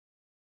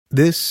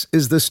This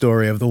is the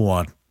story of the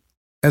one.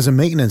 As a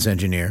maintenance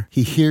engineer,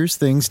 he hears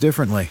things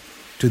differently.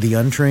 To the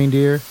untrained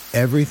ear,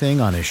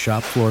 everything on his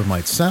shop floor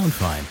might sound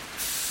fine,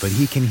 but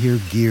he can hear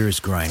gears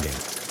grinding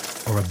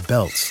or a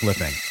belt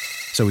slipping.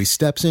 So he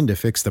steps in to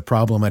fix the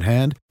problem at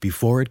hand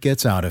before it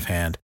gets out of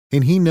hand.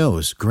 And he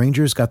knows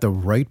Grainger's got the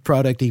right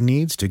product he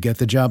needs to get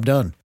the job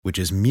done, which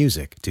is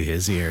music to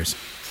his ears.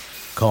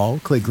 Call,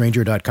 click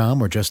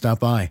Grainger.com, or just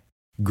stop by.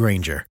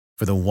 Grainger,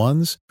 for the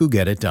ones who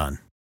get it done.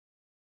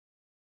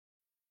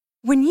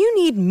 When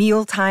you need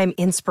mealtime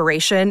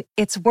inspiration,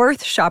 it's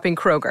worth shopping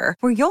Kroger,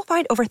 where you'll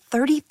find over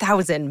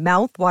 30,000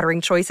 mouth-watering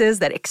choices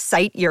that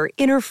excite your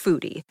inner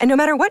foodie. And no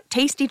matter what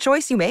tasty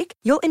choice you make,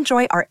 you'll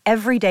enjoy our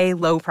everyday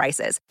low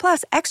prices,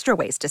 plus extra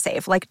ways to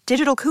save, like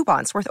digital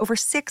coupons worth over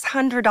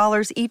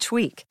 $600 each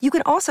week. You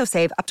can also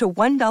save up to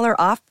 $1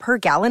 off per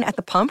gallon at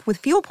the pump with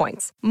fuel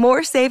points.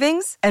 More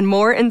savings and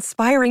more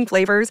inspiring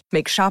flavors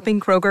make shopping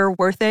Kroger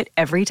worth it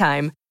every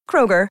time.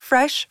 Kroger,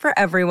 fresh for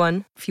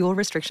everyone. Fuel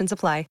restrictions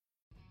apply.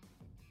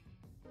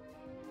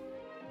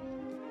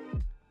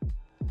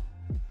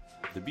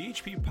 The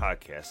BHP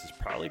podcast is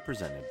proudly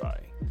presented by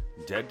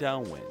Dead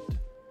Downwind,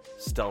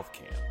 Stealth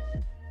Cam,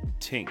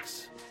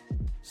 Tinks,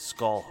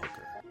 Skull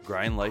Hooker,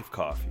 Grind Life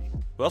Coffee.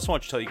 We also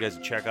want to tell you guys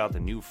to check out the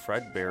new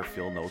Fred Bear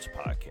Field Notes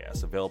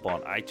podcast, available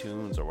on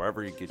iTunes or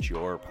wherever you get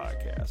your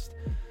podcast.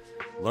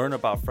 Learn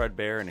about Fred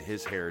Bear and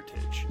his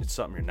heritage. It's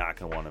something you're not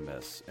going to want to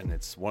miss, and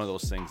it's one of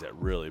those things that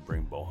really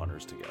bring bow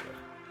hunters together.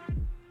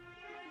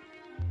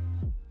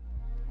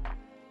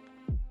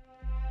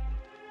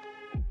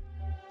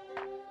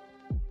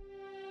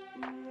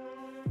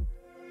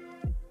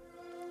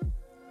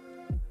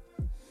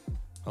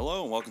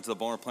 Hello and welcome to the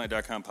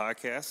BowhunterPlanet.com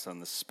podcast on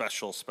this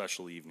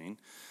special evening.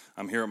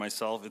 I'm here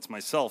it's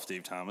myself,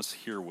 Dave Thomas,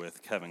 here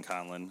with Kevin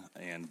Conlon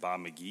and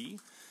Bob McGee,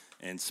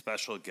 and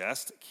special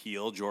guest,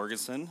 Keel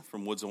Jorgensen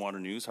from Woods and Water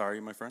News. How are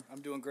you, my friend?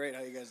 I'm doing great.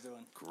 How are you guys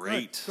doing?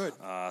 Great. Good.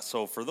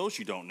 So for those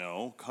you don't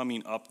know,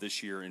 coming up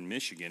this year in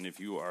Michigan, if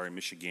you are a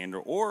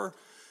Michigander or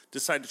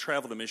decide to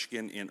travel to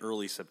Michigan in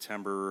early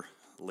September,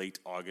 late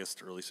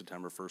August, early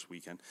September, first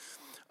weekend,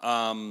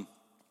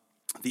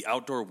 the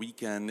outdoor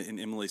weekend in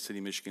Imlay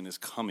City, Michigan is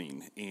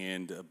coming,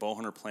 and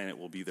Bowhunter Planet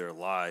will be there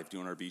live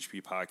doing our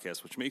BHP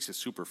podcast, which makes it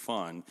super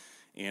fun.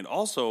 And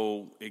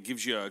also, it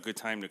gives you a good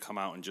time to come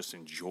out and just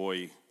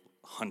enjoy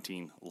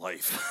hunting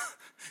life,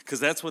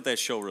 because that's what that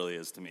show really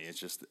is to me. It's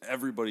just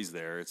everybody's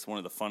there. It's one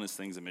of the funnest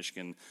things in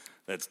Michigan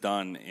that's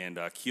done, and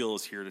Keel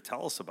is here to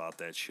tell us about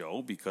that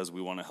show, because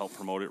we want to help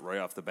promote it right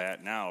off the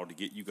bat now to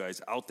get you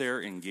guys out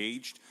there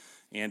engaged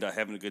and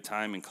having a good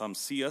time, and come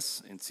see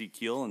us and see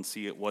Keel and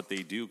see what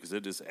they do, because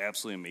it is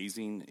absolutely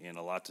amazing and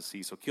a lot to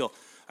see. So, Keel,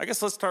 I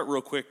guess let's start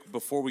real quick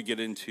before we get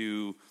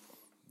into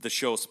the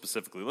show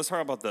specifically. Let's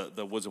talk about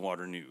the Woods and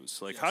Water News.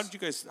 Like,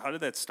 yes. How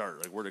did that start?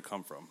 Like, where did it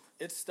come from?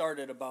 It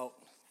started about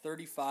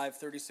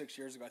 36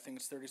 years ago. I think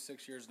it's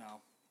 36 years now.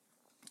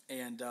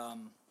 And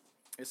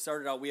it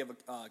started out, we have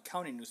a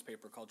county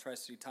newspaper called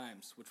Tri-City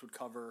Times, which would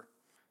cover,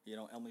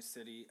 Imlay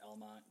City,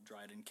 Elmont,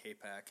 Dryden,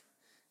 Capac.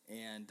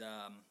 And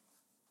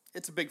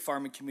it's a big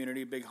farming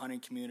community, big hunting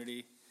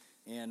community,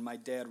 and my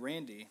dad,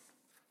 Randy,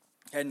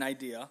 had an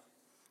idea.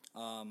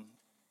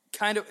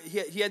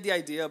 He had the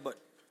idea, but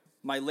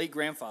my late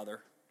grandfather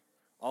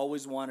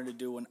always wanted to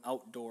do an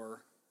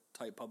outdoor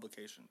type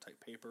publication, type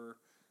paper,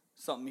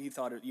 something he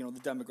thought, the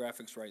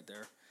demographics right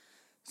there.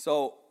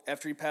 So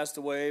after he passed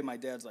away, my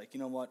dad's like, you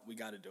know what, we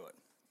got to do it.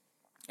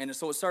 And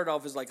so it started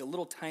off as like a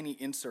little tiny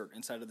insert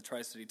inside of the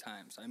Tri-City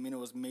Times. I mean, it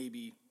was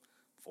maybe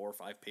 4 or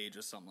 5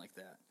 pages, something like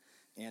that.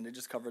 And it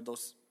just covered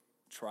those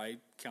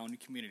tri-county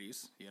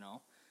communities,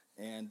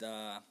 and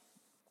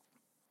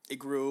it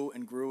grew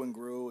and grew and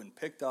grew and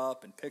picked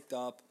up.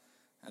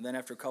 And then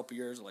after a couple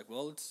years, like,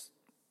 well, let's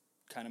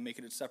kind of make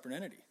it a separate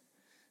entity.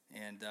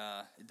 And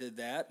it did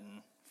that,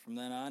 and from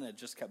then on, it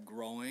just kept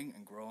growing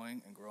and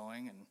growing and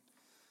growing. And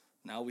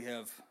now we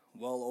have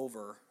well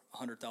over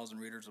 100,000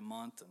 readers a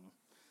month, and,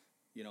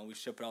 we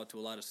ship it out to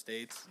a lot of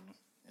states. And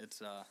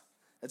it's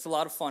a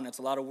lot of fun. It's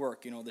a lot of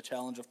work. The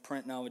challenge of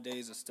print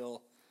nowadays is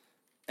still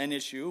an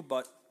issue,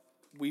 but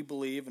we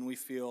believe and we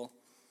feel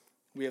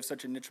we have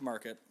such a niche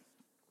market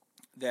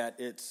that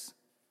it's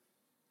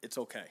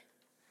okay.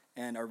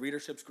 And our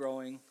readership's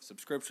growing,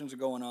 subscriptions are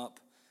going up,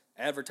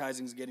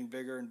 advertising's getting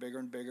bigger and bigger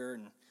and bigger,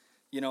 and,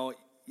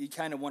 you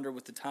kind of wonder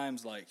with the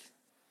times, like,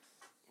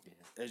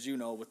 as you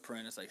know, with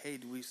print, it's like, hey,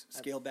 do we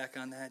scale back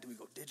on that? Do we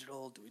go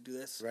digital? Do we do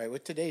this? Right,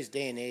 with today's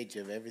day and age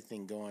of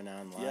everything going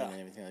online and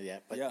everything like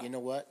that. But you know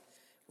what?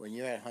 When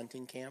you're at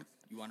hunting camp,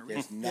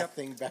 there's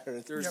nothing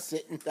better than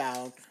sitting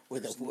down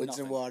with a Woods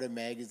and Water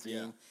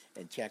magazine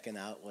and checking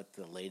out what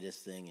the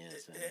latest thing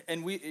is.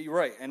 And you're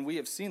right, and we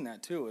have seen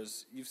that too.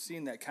 Is you've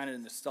seen that kind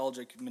of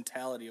nostalgic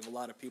mentality of a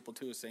lot of people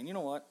too, is saying, you know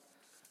what,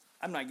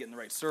 I'm not getting the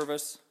right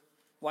service.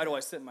 Why do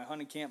I sit in my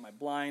hunting camp, my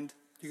blind?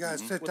 You got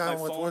to sit down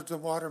with Woods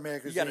and Water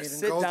magazine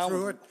and go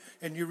through it,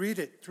 and you read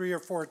it 3 or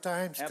 4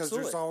 times because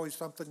there's always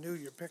something new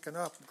you're picking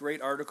up.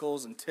 Great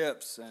articles and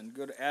tips and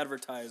good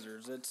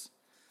advertisers.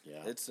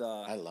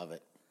 I love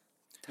it.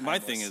 My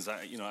thing is,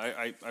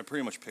 I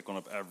pretty much pick one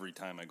up every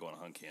time I go on a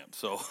hunt camp.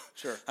 So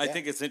sure. I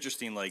think it's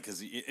interesting, like,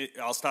 because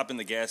I'll stop in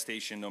the gas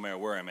station no matter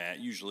where I'm at.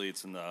 Usually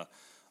it's in the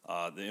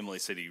Imlay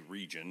City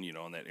region,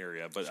 in that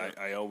area. But sure.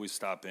 I always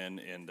stop in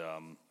and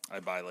I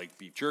buy like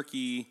beef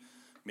jerky,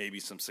 maybe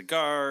some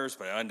cigars,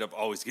 but I end up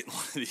always getting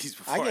one of these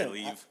before I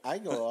leave. I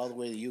go all the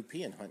way to UP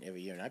and hunt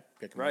every year, and I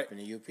pick them up in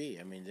the UP.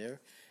 I mean,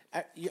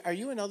 are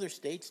you in other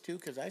states too?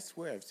 Because I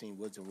swear I've seen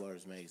Woods and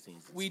Waters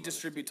magazines. We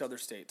distribute to other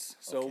states,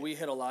 so we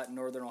hit a lot in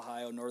northern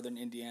Ohio, northern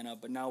Indiana,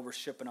 but now we're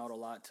shipping out a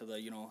lot to the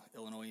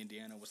Illinois,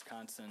 Indiana,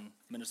 Wisconsin,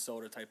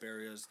 Minnesota type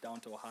areas, down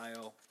to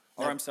Ohio,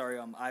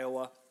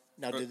 Iowa.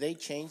 Now, do they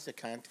change the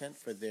content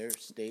for their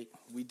state?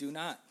 We do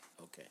not.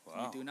 Okay.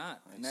 Wow. We do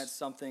not, and that's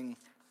something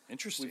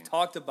interesting we've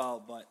talked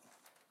about, but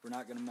we're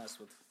not going to mess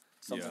with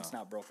something that's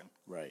not broken.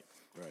 Right.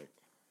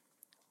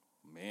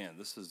 Man,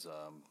 this is.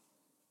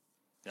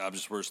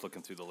 We're just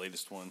looking through the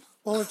latest one.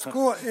 Well, it's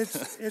cool.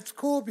 It's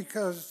cool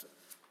because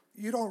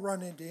you don't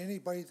run into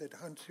anybody that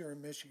hunts here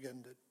in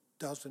Michigan that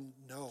doesn't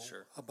know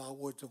about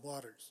Woods and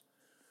Waters.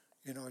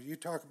 You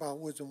talk about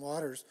Woods and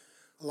Waters,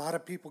 a lot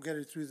of people get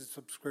it through the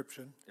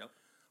subscription. Yep.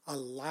 A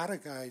lot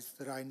of guys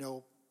that I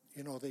know,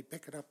 they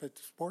pick it up at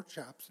the sports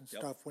shops and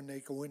stuff when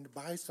they go in to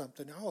buy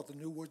something. Oh, the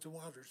new Woods and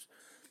Waters.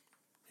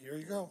 Here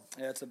you go.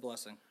 Yeah, it's a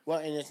blessing. Well,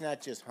 and it's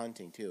not just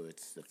hunting, too.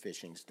 It's the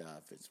fishing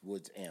stuff. It's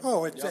woods and...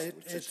 Oh,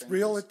 it's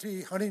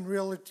realty, hunting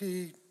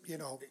realty,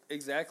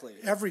 Exactly.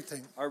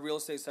 Everything. Our real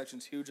estate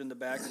section's huge in the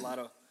back, a lot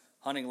of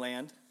hunting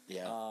land.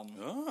 Yeah.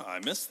 I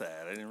missed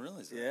that. I didn't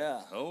realize that.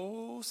 Yeah.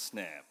 Oh,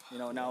 snap.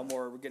 Now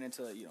we're getting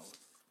into,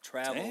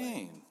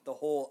 traveling, the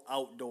whole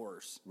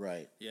outdoors.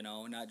 Right.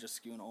 Not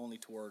just skewing only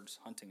towards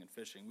hunting and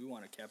fishing. We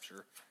want to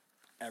capture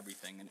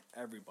everything and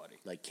everybody.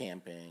 Like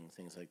camping,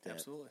 things like that.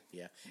 Absolutely.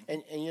 Yeah.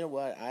 And you know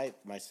what?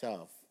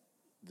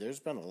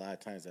 There's been a lot of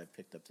times I've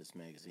picked up this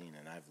magazine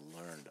and I've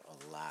learned a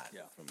lot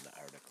from the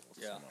articles.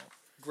 Yeah.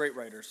 Great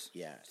writers.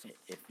 Yeah.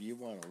 If you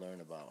want to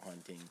learn about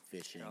hunting,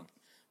 fishing,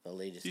 the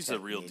latest These are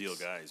real deal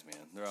guys,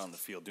 man. They're out in the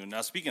field doing.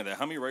 Now, speaking of that,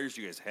 how many writers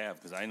do you guys have?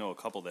 Because I know a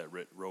couple that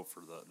wrote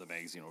for the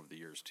magazine over the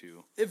years,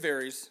 too. It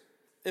varies.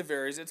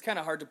 It's kind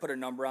of hard to put a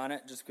number on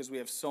it just because we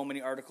have so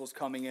many articles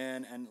coming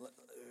in. And,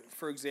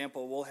 for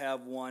example, we'll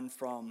have one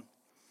from,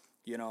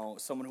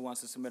 someone who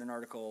wants to submit an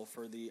article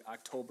for the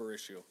October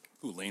issue.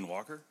 Ooh, Lane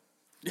Walker?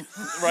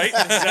 Right?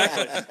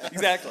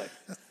 Exactly.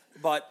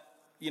 But,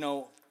 a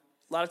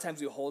lot of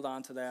times we hold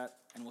on to that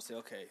and we'll say,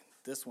 okay,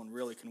 this one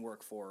really can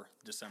work for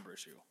the December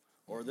issue.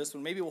 Or this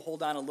one, maybe we'll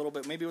hold on a little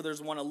bit. Maybe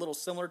there's one a little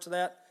similar to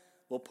that.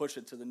 We'll push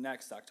it to the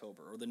next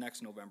October or the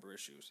next November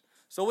issues.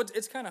 So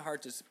it's kind of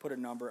hard to put a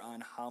number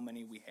on how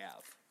many we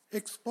have.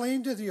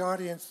 Explain to the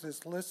audience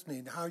that's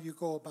listening how you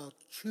go about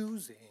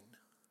choosing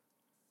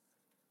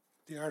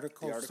the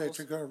articles that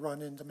you're going to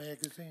run in the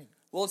magazine.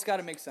 Well, it's got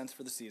to make sense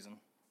for the season.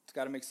 It's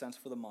got to make sense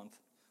for the month.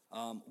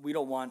 We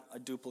don't want a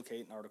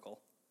duplicate article.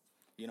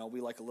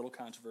 We like a little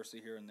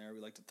controversy here and there.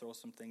 We like to throw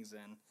some things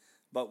in.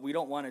 But we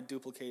don't want to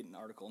duplicate an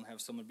article and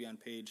have someone be on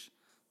page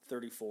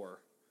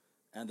 34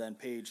 and then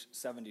page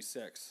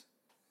 76.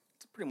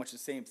 It's pretty much the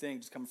same thing,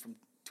 just coming from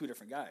two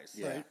different guys.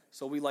 Yeah. Right.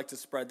 So we like to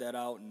spread that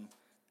out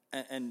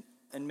and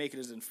make it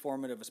as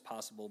informative as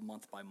possible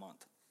month by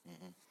month.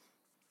 Mm-hmm.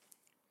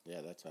 Yeah,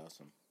 that's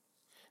awesome.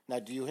 Now,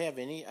 do you have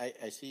any?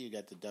 I see you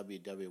got the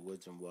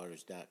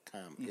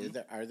www.woodsandwaters.com. Mm-hmm.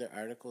 Are there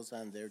articles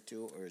on there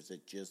too, or is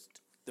it just?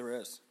 There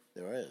is.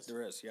 There is?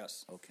 There is,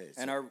 yes. Okay.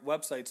 And our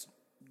website's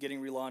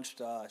getting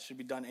relaunched. Should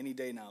be done any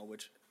day now,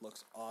 which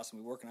looks awesome.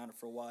 We've been working on it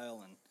for a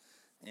while,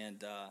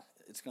 and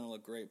it's going to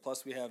look great.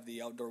 Plus, we have the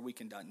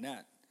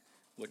outdoorweekend.net,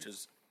 which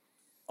is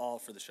all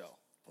for the show.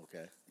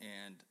 Okay.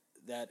 And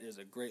that is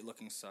a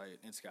great-looking site.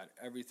 It's got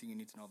everything you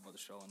need to know about the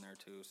show in there,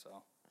 too.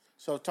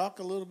 So talk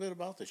a little bit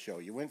about the show.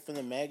 You went from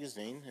the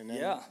magazine, and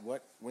then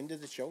when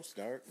did the show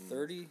start?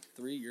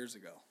 33 years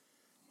ago.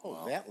 Oh,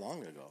 wow. That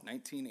long ago.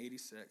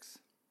 1986.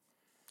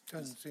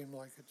 Doesn't seem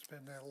like it's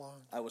been that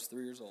long. I was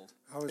 3 years old.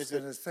 I was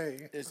going to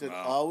say. Is it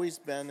always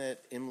been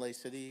at Imlay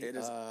City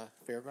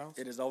Fairgrounds?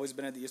 It has always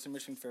been at the Eastern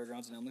Michigan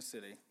Fairgrounds in Imlay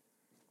City.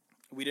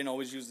 We didn't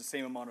always use the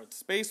same amount of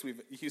space we've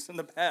used in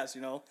the past,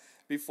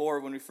 Before,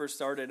 when we first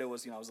started, it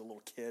was, I was a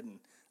little kid, and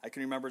I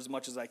can remember as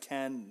much as I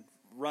can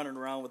running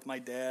around with my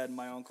dad and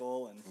my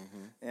uncle,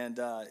 and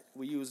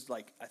we used,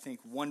 I think,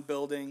 one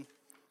building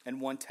and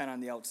one tent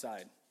on the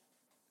outside,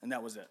 and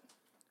that was it.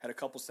 Had a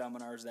couple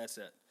seminars, that's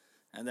it.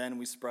 And then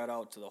we spread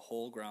out to the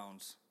whole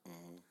grounds,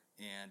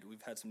 and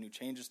we've had some new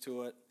changes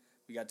to it.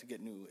 We got to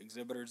get new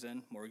exhibitors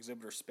in, more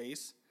exhibitor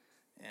space,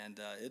 and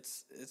it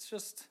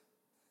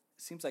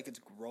seems like it's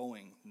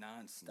growing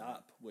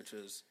nonstop, which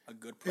is a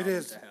good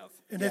problem to have.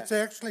 And it's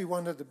actually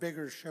one of the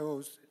bigger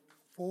shows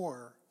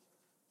for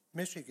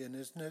Michigan,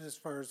 isn't it, as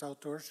far as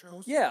outdoor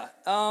shows? Yeah.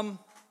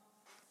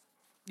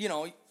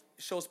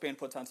 Showspan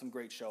puts on some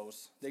great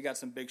shows. They got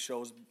some big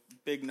shows,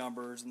 big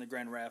numbers in the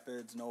Grand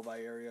Rapids,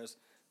 Novi areas.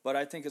 But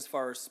I think as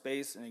far as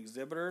space and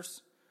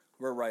exhibitors,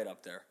 we're right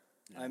up there.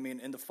 Yeah. I mean,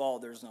 in the fall,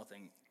 there's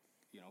nothing,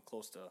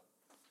 close to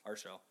our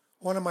show.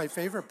 One of my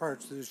favorite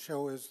parts of the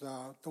show is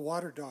the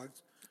water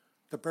dogs.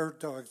 the bird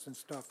dogs and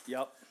stuff.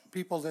 Yep.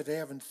 People that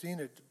haven't seen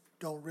it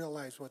don't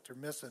realize what they're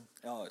missing.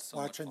 Oh, it's so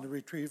watching much the fun.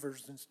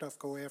 retrievers and stuff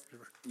go after.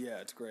 Yeah,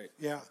 it's great.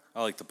 Yeah.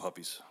 I like the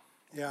puppies.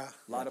 Yeah.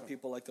 A lot of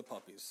people like the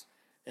puppies.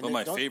 And but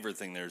my favorite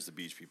thing there is the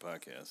BHP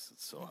podcast.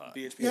 It's so hot.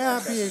 BHP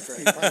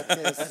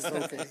podcast is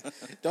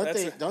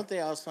okay. Don't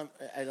they also?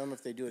 I don't know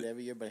if they do it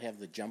every year, but have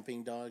the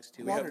jumping dogs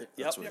too.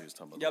 That's what he was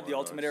talking about. Yep, the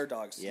Ultimate Air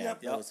Dogs. Yeah,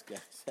 those guys.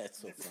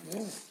 That's so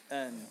funny.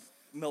 And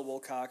Milt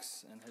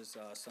Wilcox and his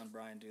son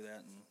Brian do that,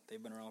 and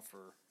they've been around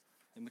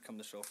they've become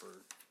the show for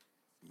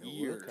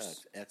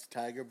years.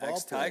 Ex-Tiger ball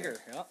Ex-Tiger,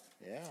 player.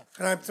 Yeah.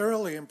 And I'm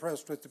thoroughly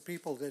impressed with the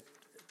people that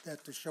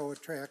the show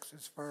attracts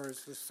as far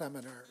as the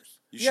seminars.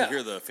 You should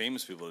hear the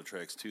famous people it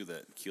attracts too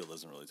that Keel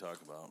doesn't really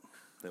talk about.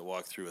 They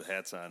walk through with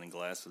hats on and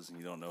glasses, and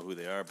you don't know who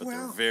they are, but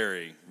they're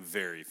very,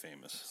 very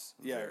famous.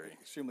 Yeah, very.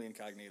 Extremely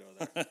incognito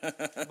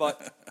there.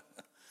 But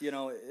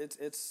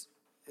it's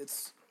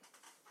it's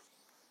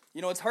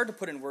hard to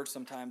put in words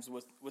sometimes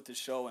with the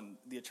show and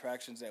the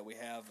attractions that we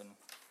have and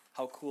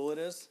how cool it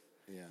is.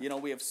 Yeah.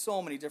 We have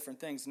so many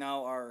different things.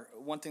 Now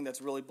one thing that's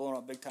really blown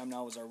up big time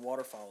now is our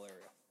waterfowl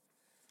area,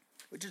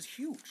 which is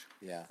huge.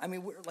 Yeah. I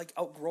mean, we're like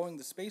outgrowing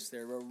the space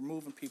there. We're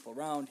moving people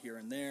around here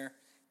and there,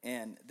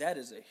 and that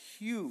is a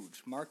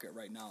huge market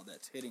right now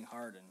that's hitting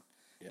hard,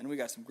 and we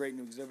got some great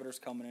new exhibitors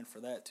coming in for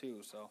that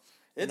too. So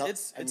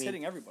it's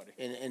hitting everybody.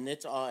 And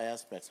it's all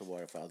aspects of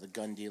waterfowl. The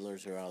gun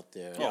dealers are out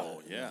there.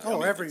 Oh, yeah.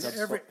 Every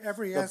aspect.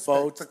 The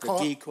boats, the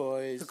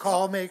decoys. The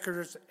call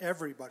makers,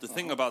 everybody. The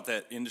thing about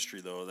that industry,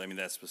 though, I mean,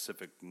 that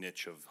specific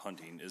niche of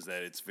hunting, is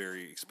that it's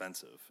very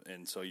expensive.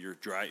 And so you're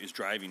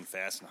driving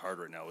fast and hard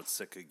right now with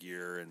Sitka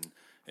gear. And,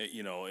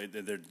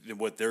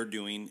 what they're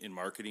doing in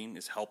marketing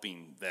is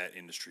helping that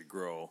industry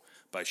grow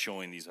by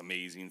showing these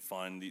amazing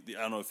fun.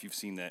 I don't know if you've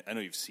seen that. I know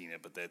you've seen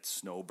it, but that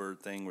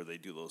snowbird thing where they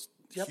do those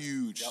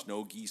huge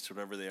snow geese, or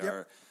whatever they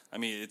are. I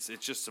mean, it's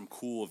just some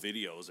cool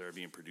videos that are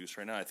being produced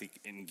right now. I think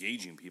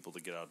engaging people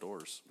to get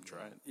outdoors and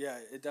try it. Yeah,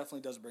 it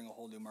definitely does bring a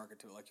whole new market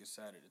to it. Like you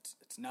said,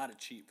 it's not a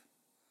cheap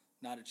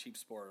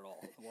sport at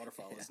all. The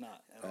waterfowl is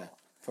not at all.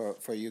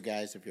 For you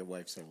guys, if your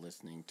wives are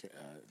listening, to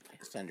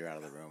send her out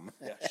of the room.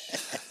 Yeah.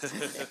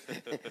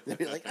 They'd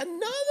be like,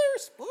 another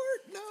sport?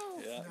 No.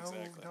 Yeah,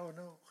 exactly.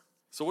 No.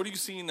 So what are you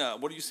seeing?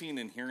 What are you seeing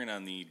and hearing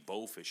on the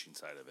bow fishing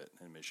side of it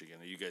in Michigan?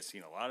 Are you guys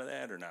seeing a lot of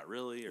that, or not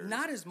really? Or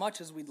not as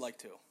much as we'd like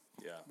to.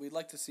 Yeah, we'd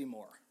like to see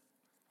more.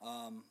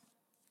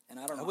 And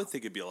I don't know. I would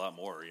think it'd be a lot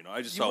more.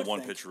 I just saw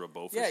one picture of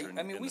bow fishing. Yeah,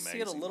 I mean, we see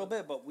it a little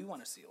bit, but we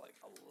want to see like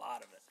a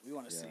lot of it. We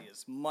want to see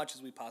as much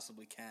as we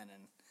possibly can,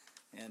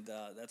 and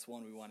that's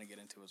one we want to get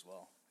into as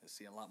well. Is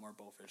see a lot more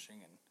bow fishing,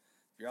 and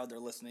if you're out there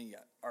listening, you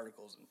got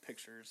articles and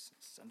pictures,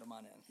 send them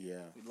on in.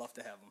 Yeah, we'd love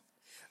to have them.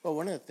 Well,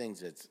 one of the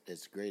things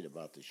that's great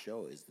about the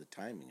show is the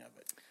timing of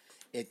it.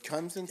 It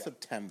comes in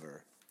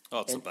September.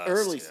 Oh, it's in the best.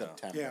 Early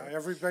September. Yeah,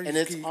 everybody's and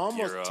it's geek.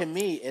 almost, to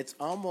me, it's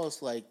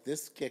almost like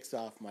this kicks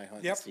off my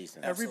hunting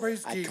season.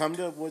 Everybody's I come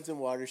to the Woods and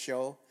Water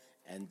show,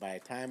 and by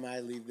the time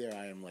I leave there,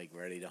 I am like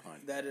ready to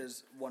hunt. That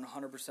is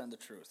 100% the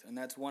truth, and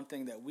that's one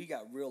thing that we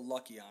got real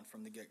lucky on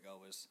from the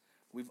get-go is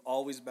we've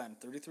always been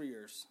 33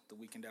 years the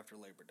weekend after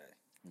Labor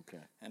Day.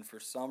 Okay. And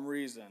for some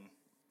reason,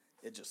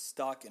 it just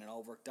stuck, and it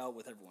all worked out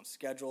with everyone's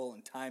schedule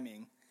and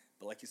timing.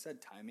 But like you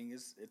said, timing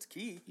it's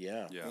key.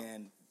 Yeah.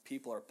 And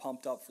people are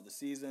pumped up for the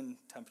season.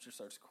 Temperature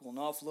starts cooling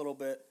off a little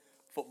bit.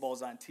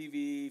 Football's on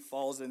TV.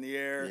 Fall's in the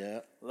air. Yeah.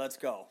 Let's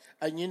go.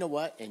 And you know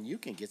what? And you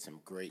can get some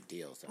great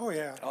deals.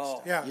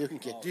 Yeah. You can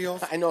get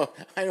deals. I know.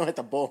 At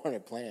the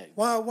Bowhunter Plant.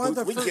 Well,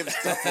 we give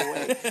stuff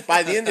away.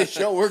 By the end of the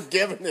show, we're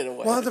giving it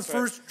away. One of the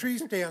first tree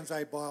stands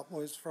I bought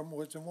was from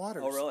Woods and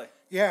Waters. Oh, really?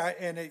 Yeah,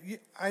 and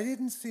I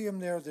didn't see him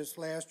there this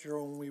last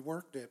year when we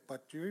worked it.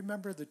 But do you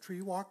remember the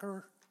Tree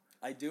Walker?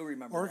 I do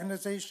remember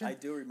organization. I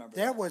do remember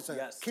that. Was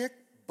a kick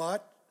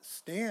butt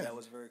stand. That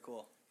was very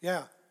cool.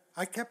 Yeah,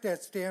 I kept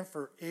that stand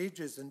for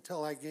ages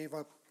until I gave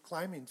up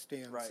climbing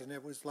stands, and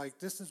it was like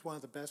this is one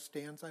of the best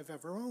stands I've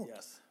ever owned.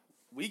 Yes,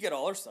 we get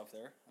all our stuff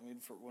there. I mean,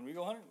 when we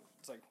go hunting,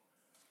 it's like,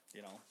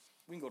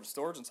 we can go to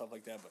stores and stuff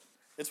like that, but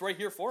it's right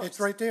here for us.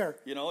 It's right there.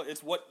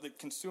 It's what the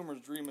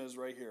consumer's dream is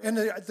right here. And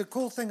the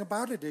cool thing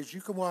about it is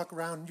you can walk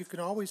around and you can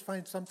always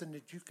find something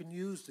that you can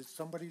use that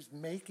somebody's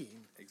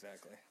making.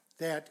 Exactly.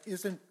 That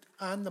isn't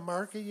on the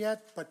market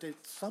yet, but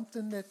it's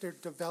something that they're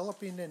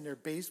developing in their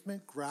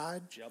basement,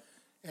 garage. Yep.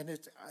 And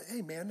it's,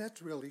 hey, man,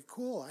 that's really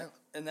cool.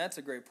 And that's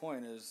a great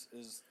point is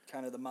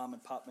kind of the mom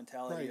and pop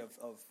mentality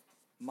of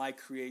my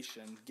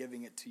creation,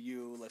 giving it to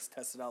you. Let's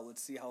test it out.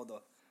 Let's see how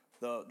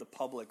the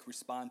public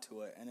respond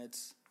to it. And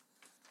it's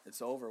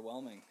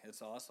overwhelming.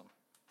 It's awesome.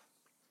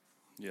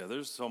 Yeah,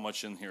 there's so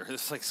much in here.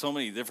 There's like so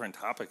many different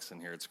topics in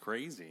here. It's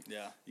crazy.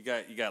 Yeah. You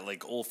got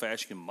like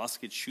old-fashioned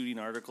musket shooting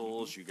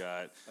articles. You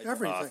got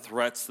everything.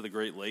 Threats to the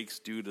Great Lakes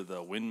due to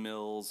the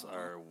windmills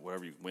or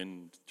whatever,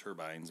 wind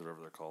turbines, whatever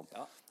they're called.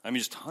 Yeah. I mean,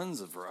 just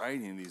tons of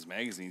variety in these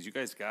magazines. You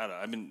guys got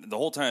it. The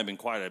whole time I've been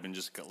quiet, I've been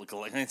just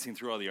glancing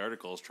through all the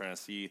articles, trying to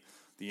see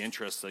the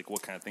interest, like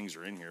what kind of things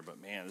are in here.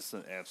 But man, this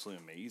is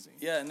absolutely amazing.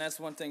 Yeah, and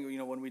that's one thing.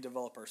 When we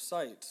develop our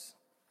sites,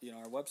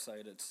 our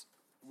website,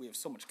 we have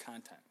so much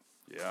content.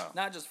 Yeah.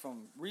 Not just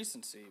from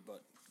recency,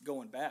 but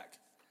going back.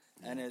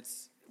 And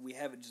we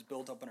have it just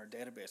built up in our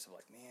database of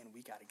like, man,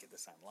 we got to get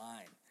this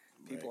online.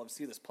 People have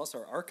seen this, plus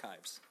our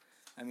archives.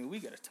 I mean, we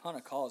get a ton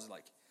of calls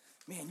like,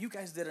 man, you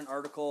guys did an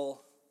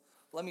article,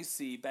 let me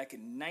see, back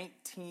in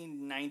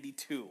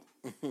 1992.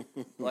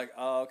 Like,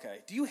 oh, okay.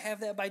 Do you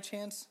have that by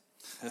chance?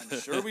 I'm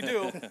sure we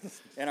do.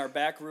 In our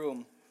back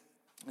room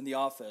in the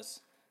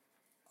office,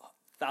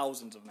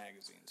 thousands of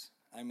magazines.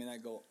 I mean, I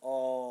go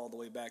all the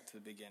way back to the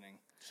beginning.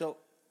 So,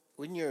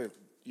 when your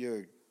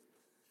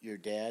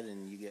dad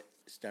and you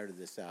started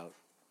this out,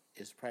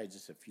 it's probably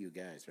just a few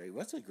guys, right?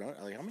 What's it grown?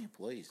 Like, how many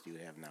employees do you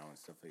have now and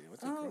stuff like that?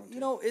 What's it grown to? You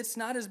know, it's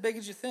not as big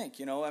as you think.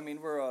 You know, I mean,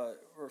 we're a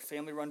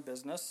family-run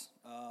business.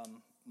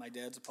 My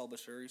dad's a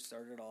publisher; he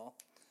started it all.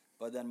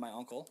 But then my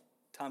uncle,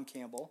 Tom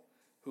Campbell,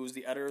 who's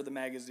the editor of the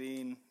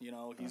magazine, you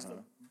know, he's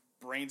the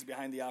brains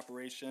behind the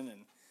operation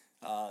and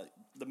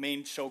the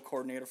main show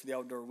coordinator for the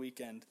Outdoor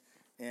Weekend.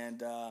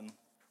 And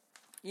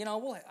you know,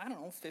 well, I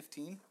don't know,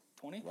 15.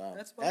 20? Wow,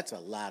 that's a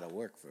lot of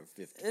work for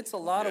 15. It's a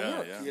lot of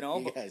work, you know.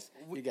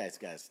 You guys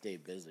got to stay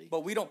busy.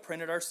 But we don't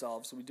print it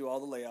ourselves, so we do all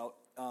the layout.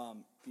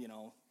 You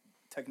know,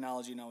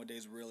 technology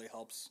nowadays really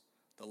helps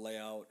the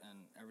layout and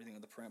everything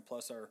of the print,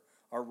 plus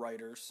our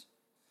writers,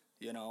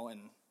 you know.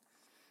 And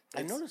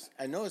I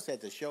noticed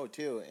at the show,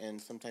 too,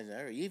 and sometimes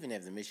you even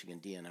have the Michigan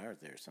DNR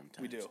there sometimes.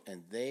 We do.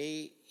 And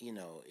they, you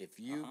know, if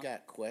you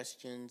got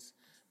questions,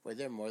 boy,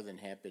 they're more than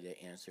happy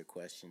to answer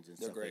questions and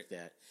stuff like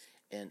that.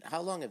 And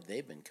how long have they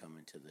been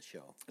coming to the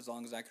show? As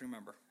long as I can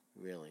remember.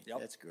 Really? Yep.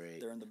 That's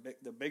great. They're in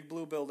the big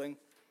blue building.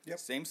 Yep.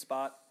 Same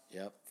spot.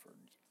 Yep.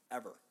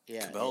 Forever.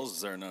 Yeah. Cabela's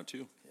is there now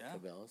too. Yeah.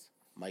 Cabela's.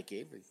 Mike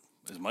Avery.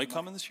 Is Mike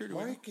coming this year?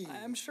 Mikey.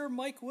 I'm sure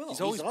Mike will.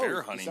 He's always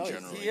bear hunting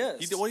generally. He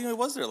is. He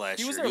was there last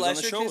year. He was there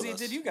last year because he us.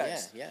 did you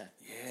guys. Yeah.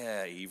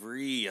 Yeah,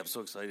 Avery. I'm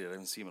so excited. I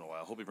haven't seen him in a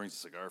while. I hope he brings a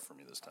cigar for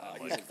me this time.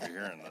 Like, if you're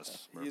hearing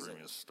this, bring me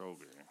a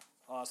stogie.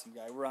 Awesome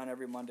guy. We're on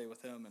every Monday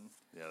with him, and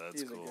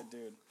that's he's cool. a good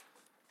dude.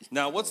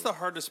 Now, what's the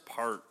hardest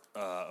part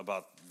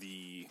about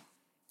the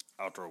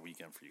Outdoor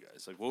Weekend for you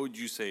guys? Like, what would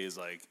you say is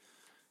like?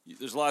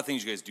 There's a lot of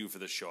things you guys do for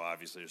this show.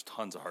 Obviously, there's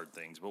tons of hard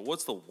things, but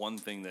what's the one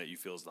thing that you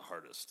feel is the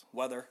hardest?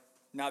 Weather.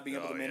 Not being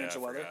able to manage the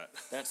weather.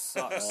 That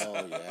sucks.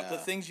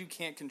 The things you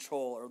can't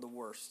control are the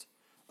worst.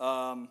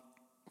 Other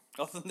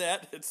than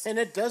that, and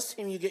it does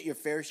seem you get your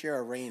fair share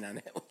of rain on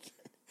that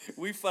weekend.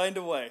 We find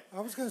a way. I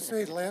was going to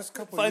say the last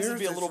couple of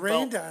years it's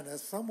rained on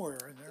us somewhere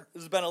in there.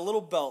 There's been a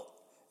little belt.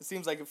 It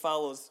seems like it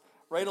follows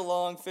right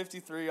along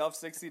 53 off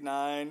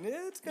 69.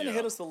 It's going to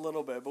hit us a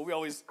little bit, but we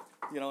always,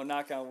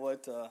 knock on wood.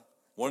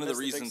 One of the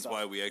reasons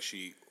why we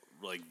actually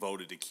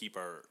voted to keep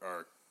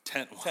our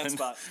tent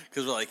spot,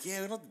 because we're like, we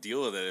don't have to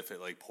deal with it if it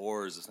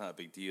pours. It's not a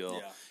big deal.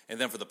 Yeah. And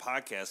then for the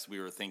podcast, we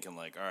were thinking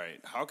all right,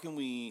 how can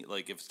we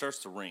if it starts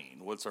to rain,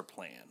 what's our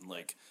plan?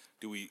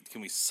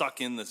 Can we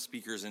suck in the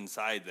speakers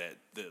inside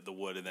the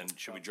wood, and then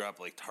should we drop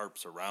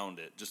tarps around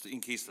it just in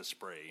case the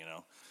spray,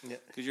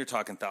 because you're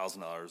talking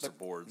 $1,000 of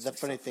boards. The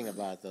funny thing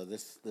about it, though,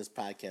 this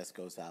podcast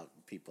goes out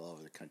to people all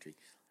over the country.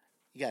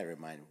 You got to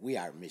remind them, we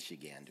are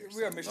Michiganders.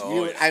 We are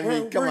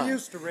Michiganders. We're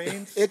used to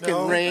rain, It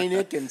can rain,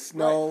 it can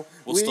snow. Right.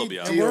 We'll still be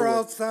out. And we're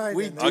outside.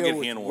 We I'll deal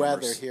get hand with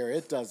warmers. weather here.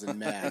 It doesn't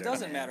matter. It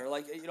doesn't matter.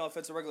 If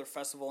it's a regular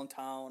festival in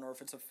town or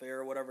if it's a fair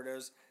or whatever it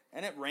is,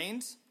 and it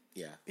rains,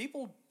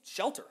 people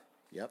shelter.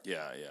 Yep.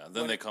 Yeah.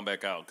 Then they come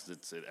back out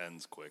because it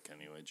ends quick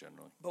anyway,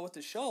 generally. But with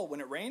the show, when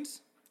it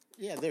rains,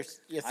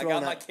 I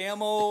got my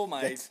camo,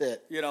 That's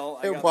it.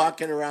 They're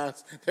walking around.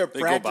 They're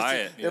practicing. Go buy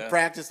it. They're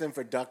practicing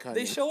for duck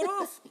hunting. They show it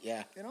off.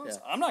 Yeah.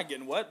 I'm not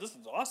getting wet. This is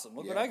awesome.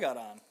 Look what I got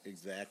on.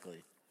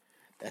 Exactly.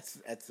 That's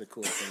the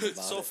cool thing about it.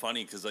 It's so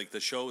funny because the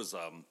show is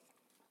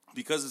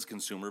because it's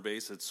consumer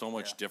based. It's so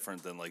much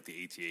different than the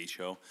ATA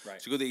show.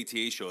 Right. So you go to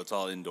the ATA show, it's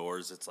all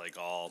indoors. It's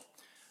all.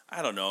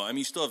 I don't know. I mean,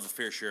 you still have a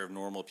fair share of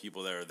normal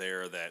people that are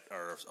there that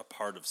are a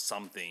part of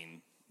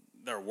something.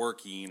 They're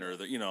working or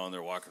and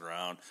they're walking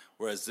around.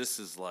 Whereas this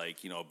is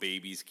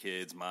babies,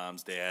 kids,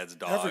 moms, dads,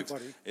 dogs.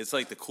 Everybody. It's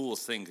the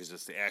coolest thing because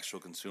it's the actual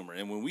consumer.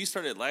 And when we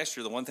started last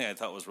year, the one thing I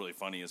thought was really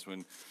funny is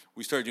when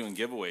we started doing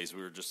giveaways,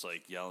 we were just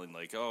yelling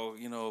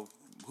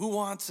who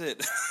wants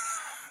it?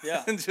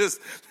 Yeah. And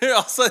they're all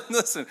of a sudden,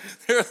 listen,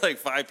 there are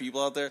 5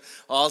 people out there.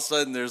 All of a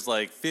sudden, there's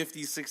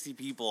 50, 60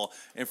 people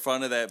in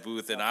front of that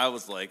booth. And I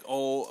was like,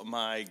 oh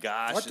my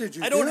gosh. What did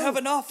you I don't have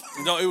enough.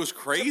 No, it was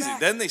crazy.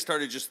 Then they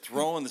started just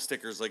throwing the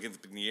stickers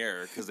in the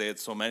air because they had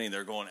so many.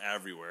 They're going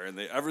everywhere. And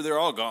they're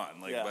all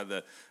gone.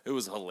 It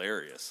was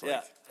hilarious.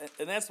 Yeah.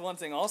 And that's one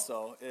thing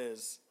also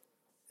is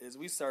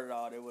we started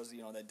out, it was,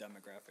 that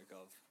demographic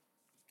of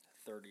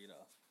 30 to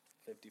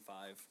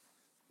 55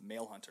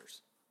 male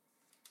hunters.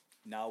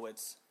 Now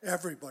it's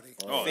everybody.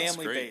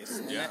 Family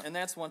based. And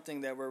that's one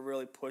thing that we're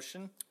really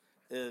pushing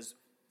is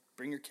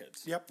bring your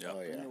kids. Yep.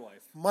 Bring your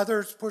wife.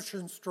 Mothers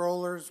pushing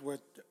strollers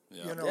with,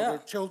 their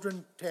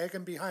children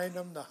tagging behind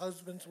them, the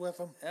husbands with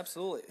them.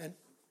 Absolutely. And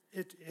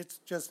it's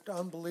just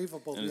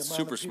unbelievable. And it's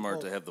super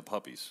smart to have the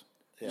puppies.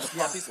 Yeah.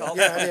 Puppies help.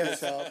 Yeah, it is.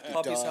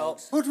 Puppies help.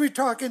 Who'd we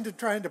talk into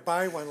trying to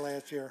buy one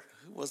last year?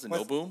 Who was it?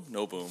 No Boom?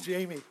 No Boom.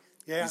 Jamie.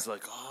 Yeah. He's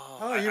like,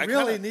 you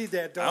really need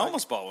that dog. I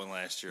almost bought one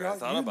last year. I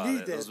thought about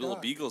it. Those little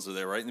dog. beagles are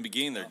there right in the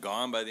beginning. They're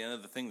gone by the end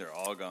of the thing. They're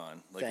all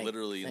gone,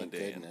 literally in a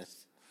day.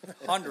 Goodness.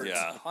 Hundreds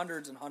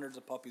and hundreds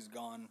of puppies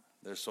gone.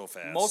 They're so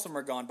fast. Most of them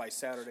are gone by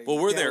Saturday. Well,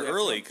 we're there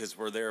early because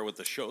we're there with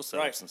the show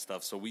setups and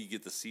stuff, so we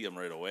get to see them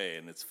right away.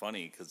 And it's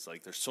funny because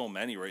there's so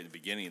many right in the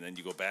beginning, and then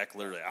you go back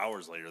literally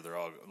hours later,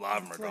 a lot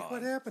of them are gone.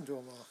 What happened to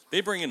them all?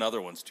 They bring in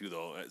other ones too,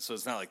 though, so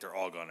it's not like they're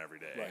all gone every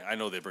day. Right. I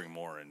know they bring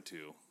more in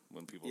too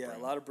when people. Yeah, bring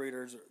a lot of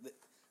breeders.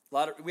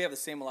 We have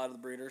a lot of the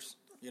breeders.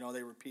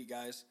 They repeat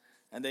guys,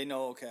 and they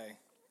know. Okay,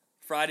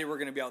 Friday we're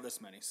going to be out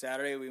this many.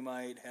 Saturday we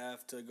might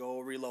have to go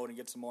reload and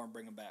get some more and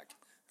bring them back.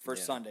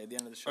 First Sunday, the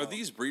end of the show. Are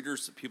these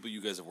breeders people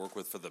you guys have worked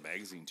with for the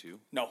magazine too?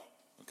 No.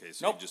 Okay,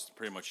 so you just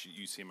pretty much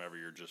you see them every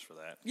year just for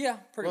that. Yeah,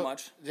 pretty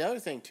much. The other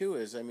thing too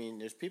is,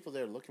 there's people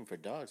there looking for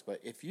dogs,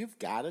 but if you've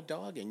got a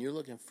dog and you're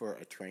looking for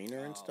a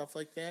trainer and stuff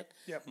like that,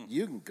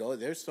 you can go.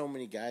 There's so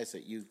many guys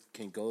that you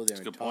can go there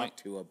and talk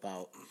to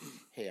about,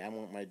 hey, I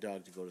want my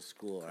dog to go to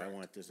school, or I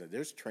want this.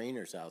 There's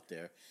trainers out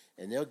there,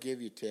 and they'll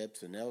give you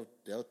tips, and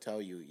they'll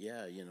tell you,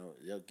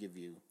 they'll give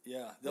you.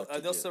 Yeah,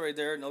 they'll sit right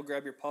there and they'll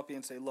grab your puppy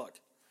and say, look,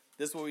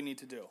 this is what we need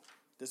to do.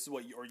 This is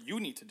what you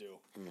need to do,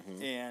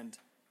 and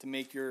to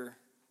make your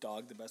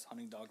dog the best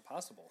hunting dog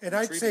possible. And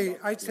I'd say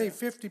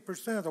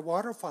 50% of the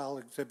waterfowl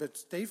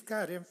exhibits, they've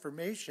got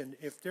information.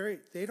 If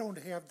they don't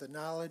have the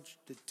knowledge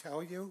to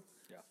tell you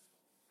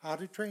how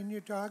to train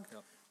your dog,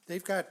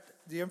 they've got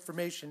the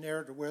information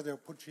there to where they'll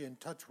put you in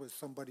touch with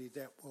somebody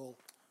that will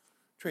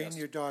train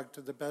your dog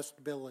to the best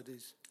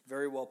abilities.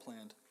 Very well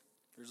planned.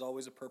 There's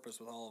always a purpose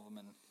with all of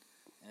them,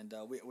 and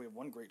we have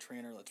one great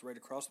trainer that's right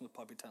across from the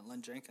puppy tent,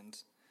 Len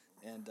Jenkins,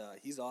 and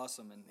he's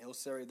awesome, and he'll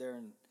sit right there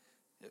and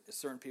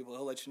certain people,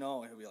 he'll let you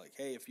know. He'll be like,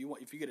 "Hey, if you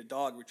get a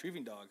dog,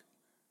 retrieving dog,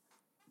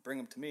 bring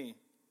him to me.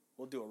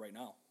 We'll do it right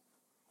now.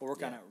 We'll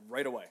work on it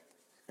right away."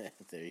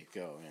 There you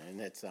go, man. And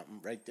that's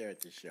something right there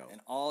at the show. And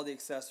all the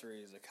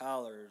accessories, the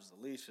collars,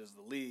 the leashes,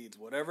 the leads,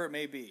 whatever it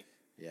may be.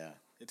 Yeah,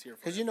 it's here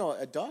for because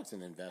a dog's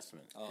an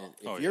investment.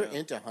 If you're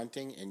into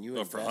hunting and you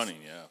invest for hunting,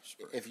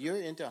 if you're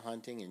into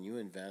hunting and you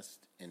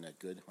invest in a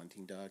good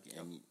hunting dog,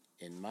 and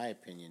in my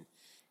opinion,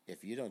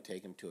 if you don't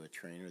take them to a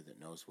trainer that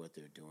knows what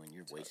they're doing,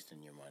 you're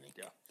wasting your money.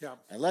 Yeah.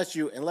 Unless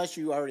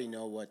you already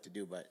know what to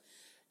do, but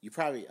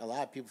a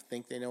lot of people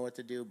think they know what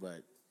to do,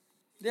 but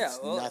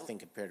it's nothing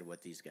compared to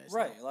what these guys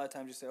know. A lot of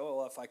times you say, "Oh,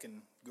 well, if I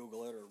can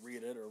Google it or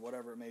read it or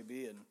whatever it may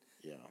be,"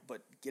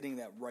 but getting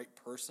that right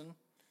person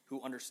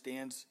who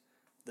understands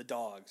the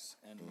dogs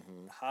and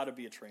how to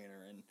be a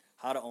trainer and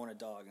how to own a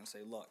dog and say,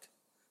 "Look,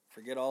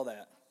 forget all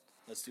that.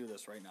 Let's do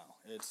this right now."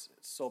 It's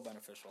so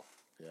beneficial.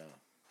 Yeah,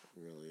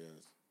 it really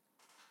is.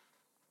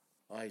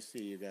 I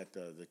see you got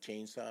the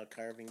chainsaw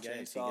carving guy.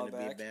 Is he going to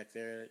be back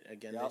there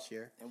again this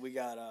year? And we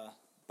got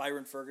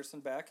Byron Ferguson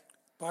back.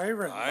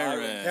 Byron.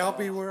 That'll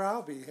be where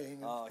I'll be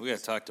hanging. We got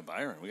to talk to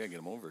Byron. We got to get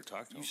him over and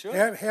talk to him. You should.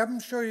 Have him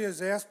show you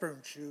his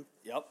aspirin shoot.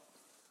 Yep.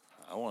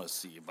 I want to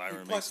see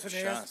Byron make some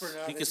shots.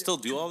 He can still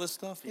do all this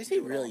stuff? Does he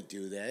really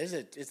do that? Is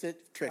it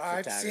trick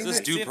photography? Is this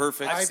dude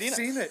perfect? I've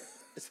seen it.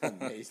 It's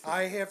amazing.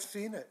 I have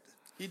seen it.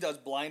 He does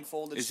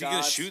blindfolded shots. Is he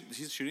going to shoot?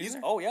 He's shooting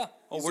there? Oh, yeah.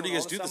 Where do you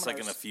guys do this? Like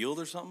in a field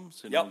or something?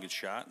 So you don't get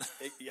shot?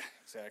 Yeah,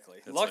 exactly.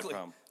 That's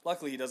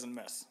Luckily, he doesn't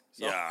miss.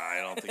 So. Yeah, I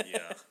don't think,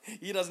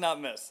 he does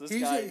not miss. This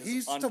guy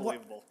is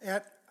unbelievable.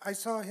 I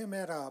saw him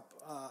at a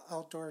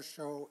outdoor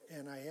show,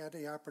 and I had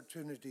the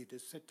opportunity to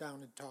sit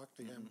down and talk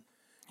to him.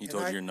 He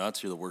told you you're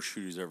nuts. You're the worst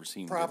shooter he's ever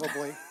seen.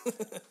 Probably.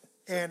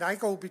 And I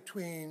go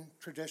between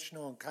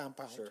traditional and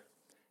compound. Sure.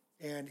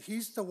 And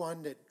he's the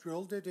one that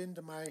drilled it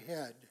into my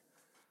head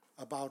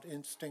about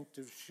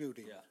instinctive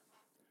shooting. Yeah.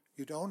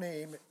 You don't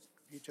aim it,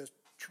 you just...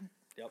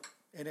 Yep.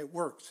 And it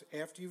works.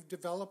 After you've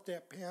developed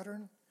that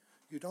pattern,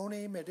 you don't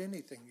aim at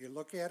anything. You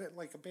look at it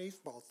like a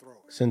baseball throw.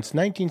 Since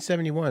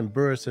 1971,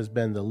 Burris has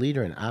been the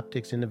leader in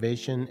optics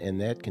innovation, and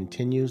that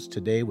continues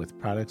today with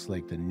products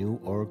like the new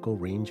Oracle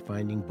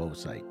range-finding bow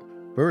sight.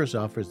 Burris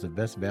offers the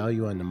best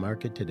value on the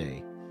market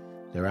today.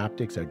 Their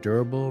optics are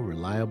durable,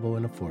 reliable,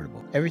 and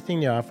affordable. Everything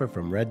they offer,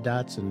 from red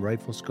dots and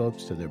rifle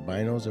scopes to their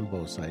binos and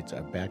bow sights,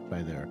 are backed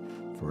by their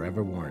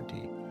forever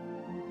warranty.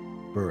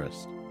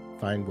 Burris,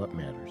 find what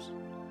matters.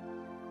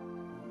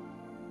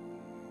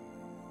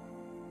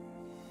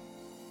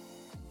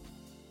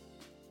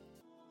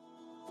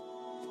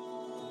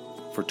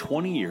 For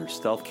 20 years,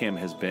 StealthCam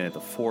has been at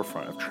the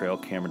forefront of trail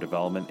camera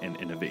development and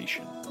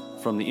innovation.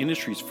 From the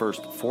industry's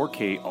first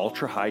 4K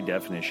ultra-high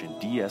definition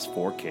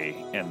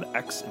DS4K and the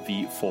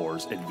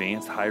XV4's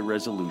advanced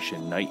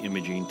high-resolution night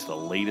imaging to the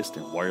latest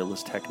in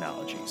wireless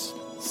technologies,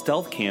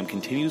 StealthCam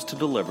continues to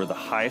deliver the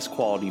highest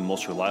quality,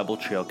 most reliable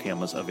trail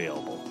cameras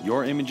available.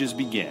 Your images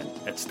begin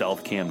at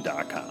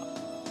stealthcam.com.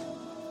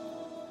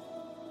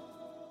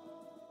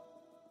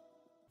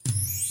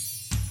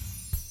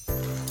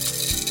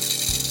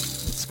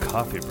 It's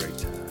coffee break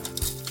time.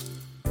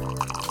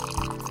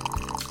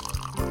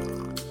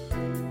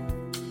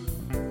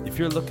 If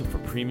you're looking for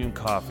premium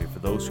coffee for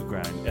those who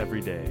grind every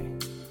day,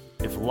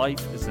 if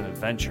life is an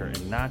adventure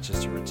and not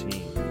just a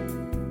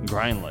routine,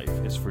 Grind Life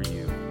is for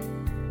you.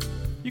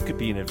 You could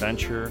be an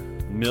adventurer,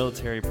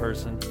 military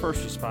person,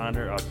 first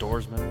responder,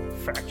 outdoorsman,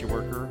 factory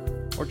worker,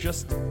 or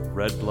just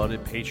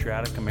red-blooded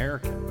patriotic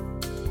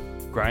American.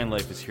 Grind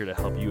Life is here to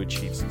help you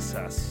achieve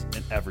success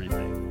in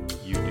everything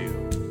you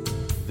do.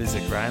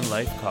 Visit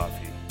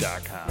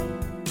grindlifecoffee.com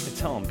and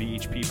tell them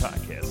BHP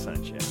Podcast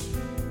sent you.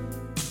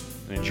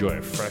 And enjoy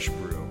a fresh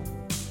brew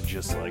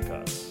just like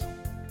us.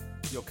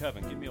 Yo,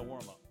 Kevin, give me a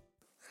warm-up.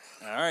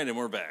 All right, and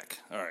we're back.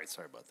 All right,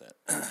 sorry about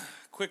that.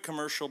 Quick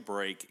commercial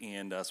break,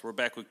 and so we're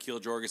back with Keel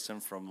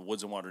Jorgensen from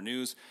Woods and Water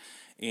News,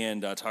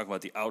 and talking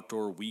about the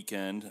outdoor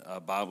weekend.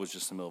 Bob was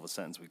just in the middle of a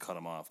sentence. We cut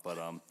him off, but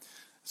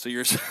so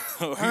you're...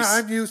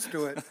 I'm used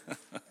to it.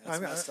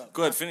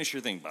 Go ahead, finish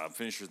your thing, Bob.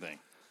 Finish your thing.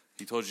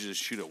 He told you to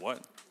shoot at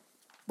what?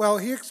 Well,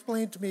 he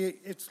explained to me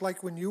it's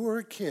like when you were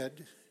a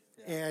kid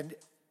and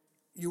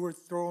you were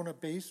throwing a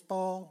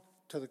baseball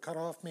to the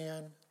cutoff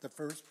man, the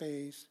first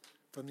base,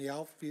 from the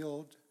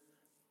outfield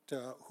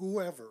to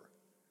whoever.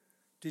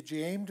 Did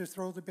you aim to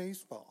throw the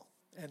baseball?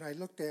 And I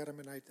looked at him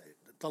and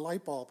the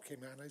light bulb came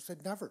on. I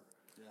said, never.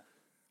 Yeah.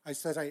 I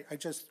said, I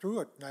just threw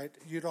it. And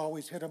you'd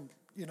always hit him,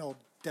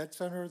 dead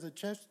center of the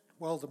chest.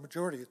 Well, the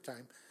majority of the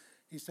time.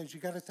 He says, you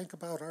got to think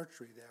about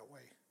archery that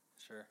way.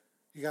 Sure.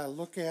 You got to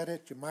look at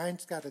it. Your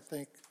mind's got to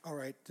think, all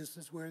right, this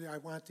is where I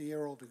want the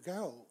arrow to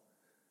go.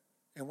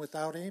 And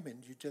without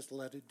aiming, you just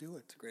let it do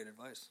it. It's great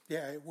advice.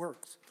 Yeah, it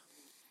works.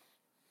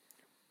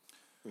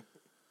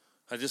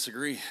 I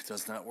disagree. It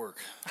does not work.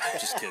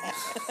 Just kidding.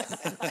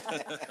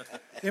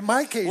 In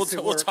my case,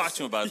 we'll talk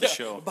to him about the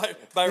show.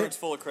 Byron's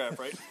full of crap,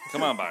 right?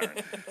 Come on, Byron.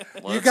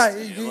 We're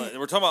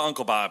talking about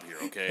Uncle Bob here,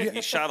 okay? Yeah.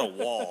 He shot a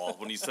wall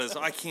when he says,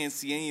 I can't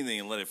see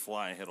anything, and let it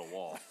fly and hit a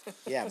wall.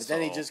 Yeah, but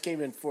then he just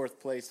came in fourth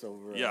place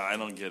over... Yeah, I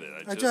don't get it.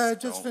 I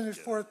just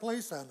finished fourth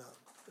place on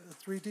a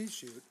 3D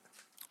shoot.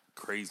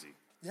 Crazy.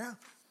 Yeah.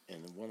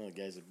 And one of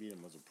the guys that beat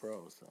him was a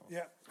pro, so...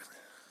 Yeah.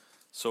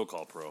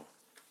 So-called pro.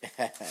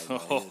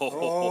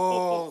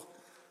 Oh.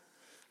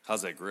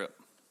 How's that grip?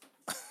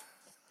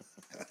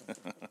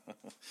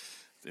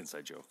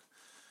 Inside joke.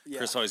 Yeah.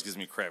 Chris always gives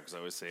me crap because I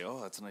always say,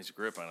 that's a nice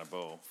grip on a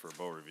bow for a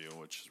bow review,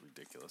 which is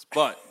ridiculous.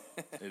 But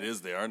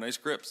they are nice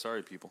grips.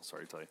 Sorry, people.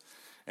 Sorry to tell you.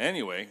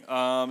 Anyway,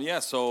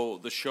 so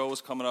the show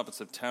is coming up in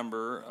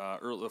September,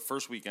 the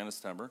first weekend of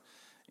September.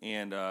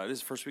 And it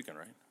is the first weekend,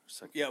 right?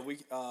 Second. Yeah,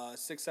 6th,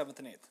 7th,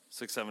 and 8th.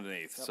 6th, 7th, and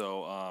 8th. Yep.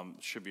 So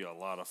should be a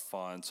lot of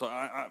fun. So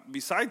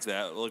besides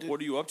that, what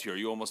are you up to? Are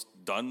you almost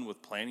done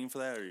with planning for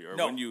that? Or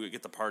no. When do you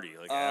get the party?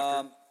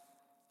 After?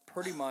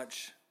 Pretty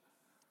much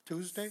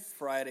Tuesday?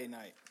 Friday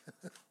night.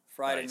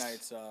 Friday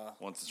nights.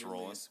 Once it's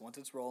rolling. Once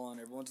it's rolling,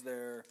 everyone's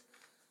there.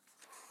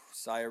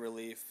 Sigh of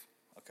relief.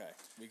 Okay,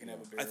 we can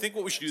have a beer. I think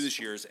what we should do this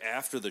year is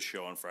after the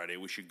show on Friday,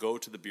 we should go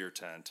to the beer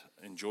tent,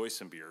 enjoy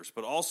some beers,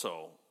 but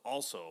also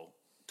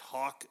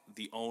talk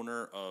the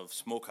owner of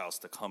Smokehouse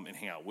to come and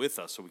hang out with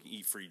us so we can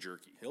eat free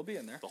jerky. He'll be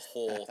in there the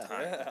whole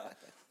time. Yeah.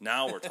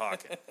 Now we're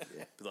talking.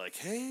 Yeah. Be like,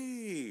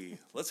 hey,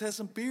 let's have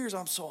some beers.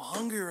 I'm so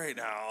hungry right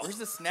now. Where's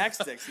the snack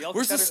sticks?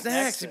 Where's the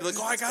snacks? He'd be like,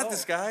 I got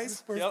this,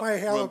 guys. Where's my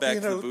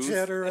jalapeno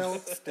cheddar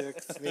elk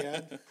sticks,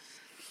 man?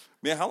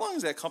 Man, how long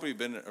has that company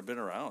been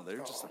around? They're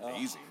just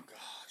amazing. Oh,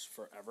 gosh,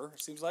 forever,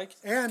 it seems like.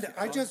 And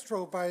I just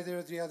drove by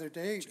there the other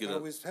day. I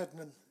was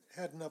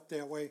heading up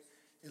that way.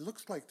 It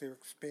looks like they're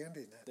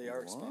expanding that. They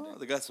are expanding.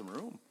 They got some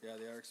room. Yeah,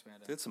 they are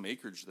expanding. They had some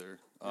acreage there.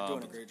 They're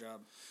doing a great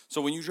job.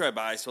 So when you drive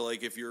by,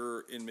 if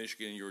you're in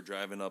Michigan, you're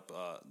driving up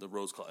the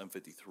road's called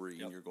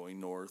M53, and you're going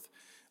north.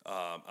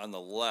 On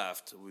the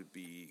left would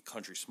be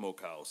Country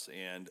Smokehouse.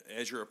 And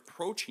as you're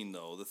approaching,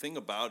 though, the thing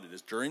about it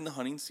is during the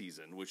hunting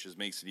season, which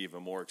makes it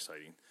even more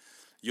exciting,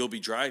 you'll be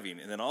driving,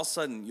 and then all of a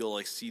sudden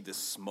you'll see this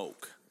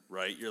smoke,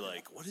 right? You're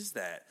like, what is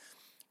that?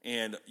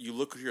 And you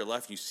look to your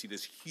left, and you see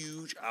this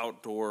huge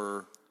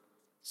outdoor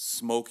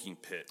smoking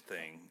pit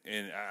thing,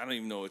 and I don't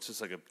even know, it's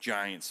just like a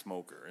giant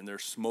smoker, and they're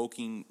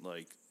smoking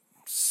like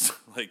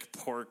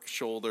pork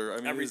shoulder. I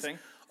mean, everything.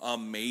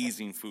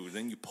 Amazing food.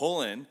 Then you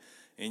pull in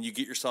and you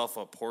get yourself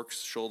a pork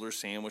shoulder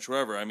sandwich,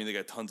 whatever. I mean, they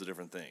got tons of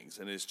different things,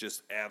 and it's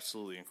just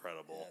absolutely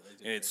incredible.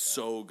 Yeah, and it's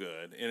so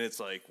good. And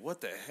it's like,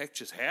 what the heck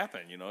just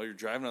happened? You're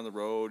driving on the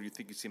road, you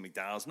think you see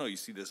McDonald's. No, you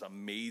see this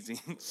amazing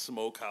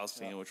smokehouse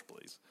sandwich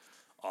place.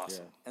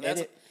 Awesome.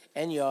 Yeah.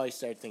 And you always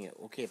start thinking,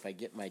 okay, if I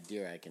get my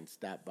deer, I can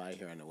stop by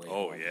here on the way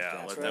home. Oh,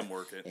 yeah, let them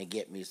work it. And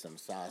get me some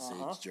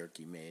sausage,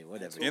 jerky made,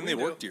 whatever. And they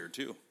work deer,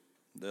 too.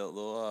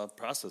 They'll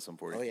process them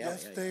for you. Oh, yeah.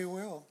 Yes, they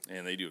will.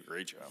 And they do a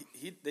great job.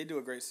 They do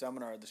a great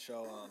seminar at the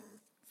show,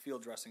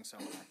 field dressing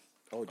seminar.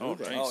 Oh, do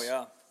they? Nice. Oh,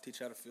 yeah. Teach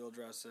how to field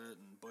dress it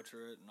and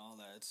butcher it and all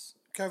that.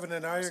 Kevin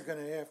and I are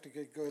going to have to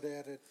get good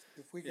at it.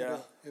 If we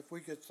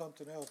get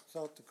something else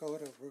in South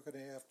Dakota, we're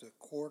going to have to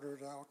quarter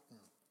it out and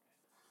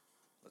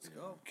let's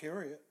go.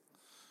 Carry it.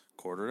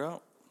 Quarter it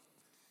out?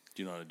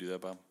 Do you know how to do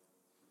that, Bob?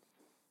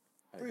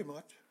 Pretty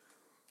much.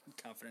 I'm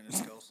confident in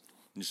skills.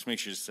 Just make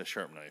sure it's a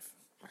sharp knife.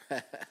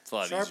 It's a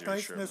lot sharp easier.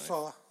 Knife and a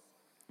saw.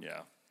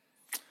 Yeah.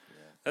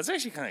 That's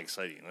actually kind of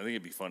exciting. I think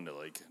it'd be fun to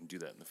do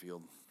that in the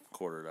field,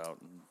 quarter it out.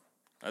 And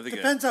I think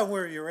depends on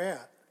where you're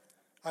at.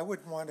 I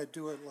wouldn't want to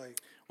do it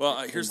like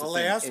here's the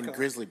Alaska. thing. In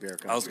grizzly bear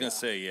country. I was going to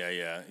say,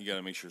 yeah. You got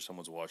to make sure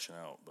someone's watching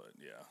out. But,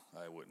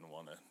 I wouldn't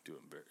want to do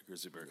it in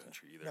grizzly bear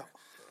country either. No.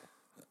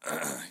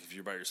 If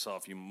you're by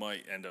yourself, you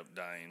might end up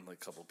dying. Like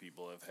a couple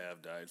people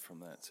have died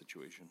from that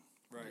situation.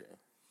 Right.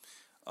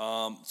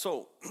 Yeah.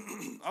 So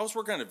I was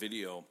working on a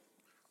video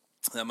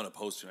that I'm going to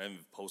post. I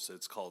haven't posted.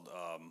 It's called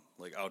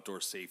like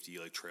outdoor safety,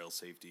 like trail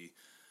safety.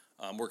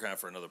 I'm working on it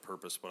for another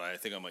purpose, but I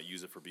think I might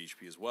use it for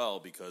BHP as well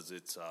because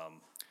it's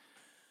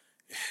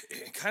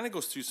it kind of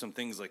goes through some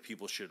things like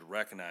people should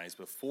recognize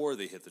before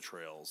they hit the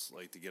trails,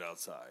 like to get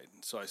outside.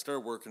 So I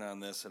started working on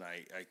this, and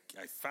I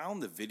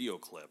found the video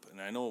clip,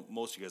 and I know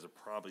most of you guys have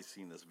probably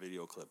seen this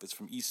video clip. It's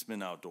from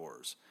Eastman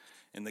Outdoors,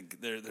 and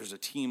there's a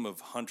team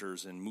of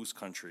hunters in Moose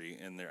Country,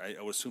 and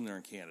I would assume they're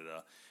in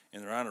Canada,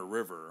 and they're on a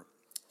river,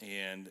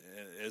 and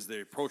as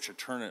they approach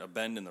a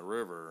bend in the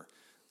river,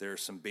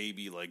 there's some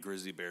baby like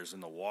grizzly bears in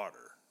the water.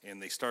 And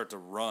they start to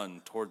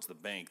run towards the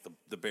bank,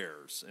 the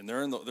bears, and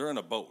they're in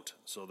a boat,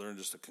 so they're in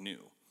just a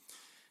canoe.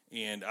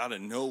 And out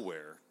of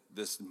nowhere,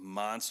 this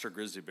monster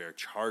grizzly bear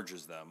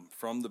charges them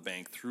from the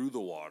bank through the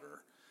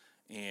water.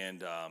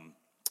 And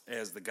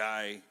as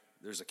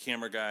there's a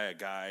camera guy, a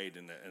guide,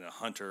 and a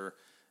hunter.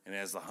 And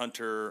as the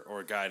hunter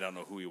or guide, I don't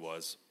know who he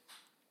was,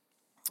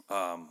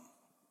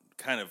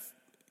 kind of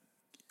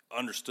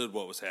understood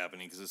what was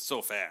happening because it's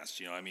so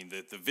fast. I mean,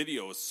 the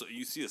video is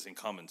you see this thing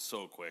coming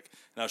so quick,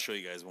 and I'll show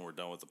you guys when we're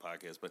done with the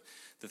podcast, but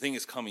the thing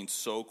is coming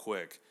so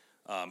quick.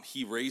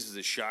 He raises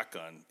his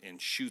shotgun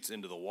and shoots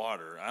into the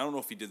water. I don't know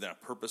if he did that on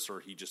purpose or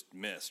he just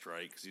missed,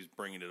 right? Because he was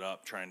bringing it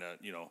up, trying to,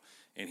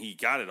 and he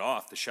got it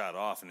off, the shot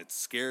off, and it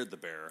scared the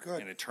bear,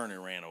 and it turned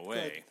and ran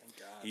away.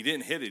 He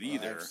didn't hit it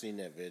either. I've seen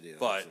that video.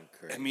 But,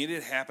 I mean,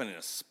 it happened in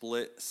a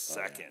split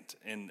second.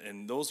 Oh, yeah.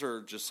 And those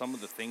are just some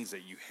of the things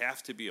that you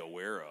have to be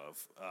aware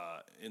of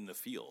in the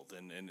field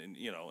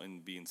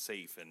and being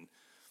safe. And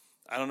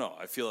I don't know.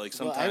 I feel like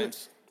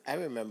sometimes... I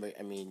remember,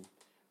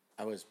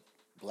 I was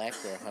black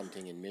bear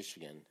hunting in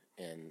Michigan,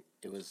 and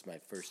it was my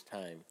first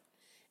time.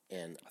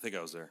 And I think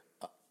I was there.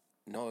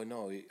 No,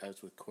 I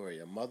was with Corey.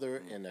 A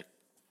mother and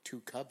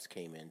two cubs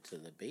came into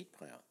the bait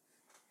pile.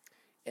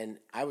 And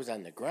I was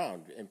on the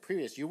ground. And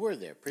you were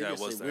there.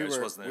 Previously, I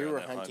was there. We were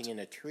hunting in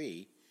a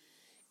tree,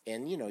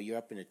 and you're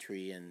up in a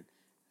tree, and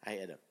I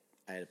had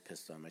a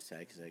pistol on my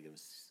side because I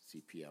was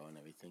CPO and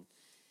everything.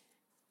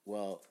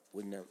 Well,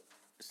 when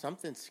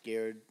something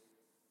scared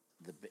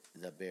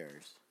the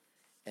bears,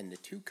 and the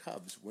two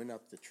cubs went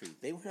up the tree.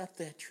 They went up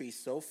that tree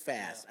so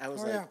fast. I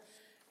was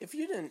if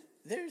you didn't,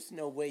 there's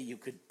no way you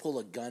could pull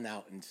a gun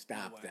out and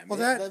stop them. Well,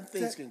 those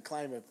things can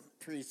climb a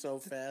tree so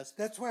fast.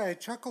 That's why I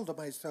chuckle to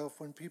myself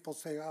when people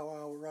say, "Oh,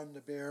 I'll run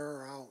the bear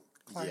or I'll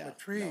climb a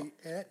tree."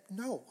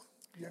 No,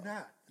 you're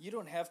not. You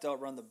don't have to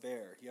outrun the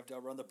bear. You have to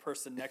outrun the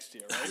person next to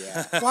you, right?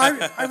 Yeah.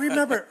 Well,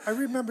 I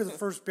remember the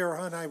first bear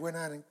hunt I went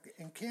on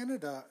in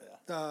Canada.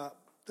 Yeah.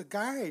 The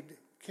guide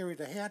carried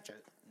a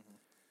hatchet.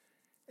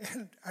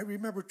 And I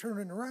remember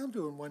turning around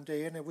to him one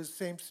day, and it was the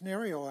same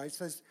scenario. I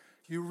says,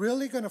 "You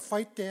really going to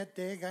fight that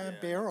daggone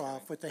bear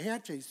off with the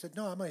hatchet?" He said,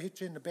 "No, I'm going to hit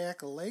you in the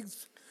back of the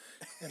legs,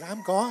 and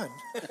I'm gone."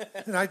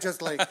 And I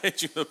just I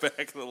hit you in the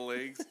back of the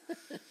legs.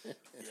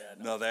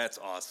 No, that's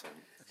awesome.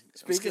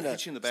 Speaking of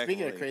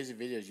crazy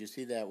videos, you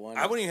see that one?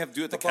 I wouldn't even have to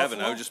do it to Kevin.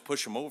 I would just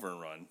push him over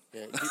and run.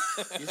 Yeah,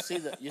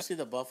 you see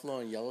the buffalo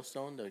in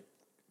Yellowstone? The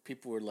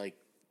people were like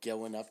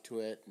going up to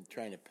it and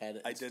trying to pet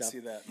it. I did see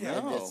that. Yeah.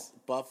 And this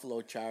buffalo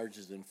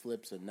charges and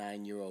flips a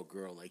 9-year-old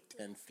girl like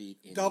 10 feet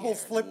in double the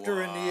air. Flipped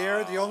her in the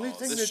air. The only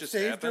thing that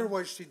saved her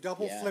was she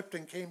double Yeah. flipped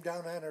and came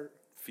down on her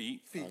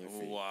feet.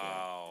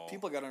 Wow.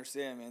 People got to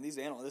understand, man. These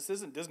animals. This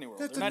isn't Disney World.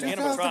 That's They're not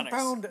 2,000 animatronics.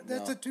 pound.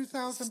 That's a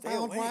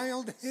 2,000-pound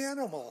wild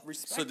animal.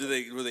 So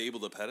were they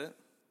able to pet it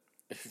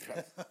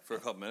for a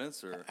couple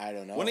minutes, or I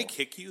don't know. Wouldn't it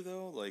kick you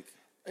though? Like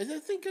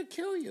that thing could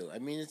kill you. I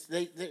mean,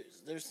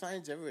 there's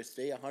signs everywhere.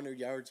 Stay 100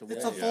 yards away.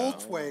 It's a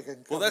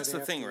Volkswagen. Well, that's the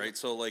thing, right?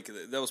 So, like,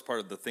 that was part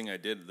of the thing I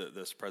did,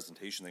 this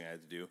presentation thing I had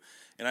to do.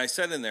 And I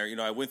said in there,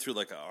 I went through,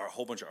 like, a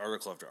whole bunch of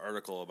article after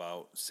article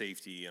about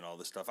safety and all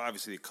this stuff.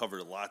 Obviously, it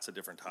covered lots of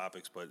different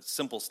topics, but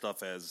simple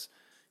stuff as,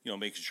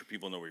 making sure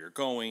people know where you're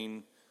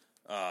going,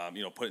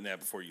 putting that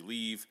before you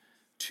leave,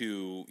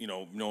 to,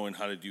 knowing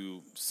how to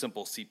do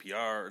simple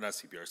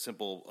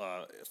simple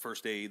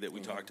first aid that we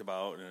talked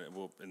about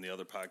in the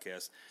other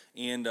podcast.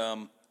 And,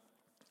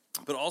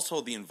 but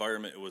also the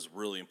environment was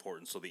really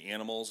important. So the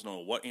animals, know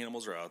what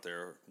animals are out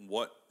there,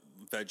 what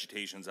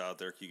vegetation's out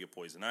there. Can you get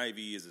poison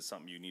ivy? Is it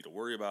something you need to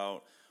worry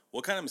about?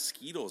 What kind of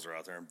mosquitoes are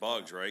out there and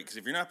bugs, right? Because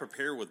if you're not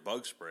prepared with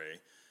bug spray,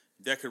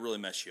 that could really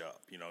mess you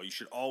up. You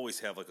should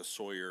always have like a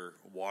Sawyer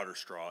water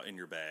straw in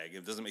your bag.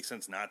 It doesn't make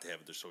sense not to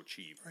have it. They're so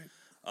cheap. Right.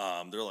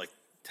 They're like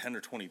 $10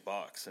 or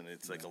 $20, and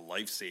it's like a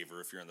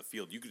lifesaver if you're in the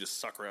field. You could just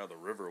suck right out of the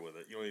river with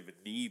it. You don't even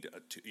need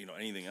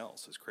anything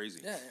else. It's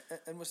crazy. Yeah,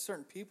 and with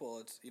certain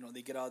people, it's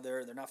they get out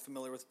there, they're not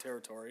familiar with the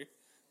territory,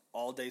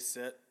 all day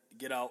sit,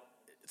 get out.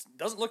 It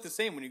doesn't look the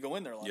same when you go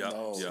in there.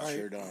 No,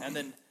 sure don't. And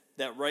then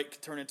that right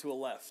could turn into a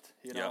left.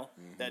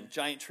 That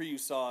giant tree you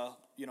saw,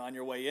 on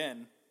your way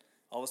in,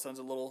 all of a sudden's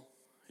a little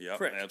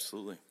Yep,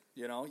 absolutely.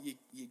 You know,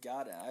 you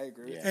got it. I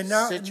agree. Yeah. And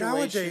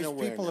nowadays,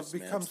 people have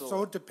become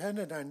so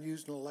dependent on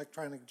using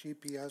electronic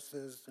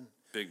GPSs. And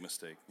big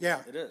mistake. Yeah.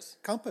 It is.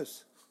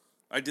 Compass.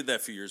 I did that a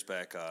few years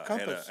back. I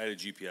had a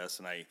GPS,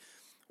 and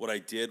what I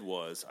did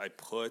was I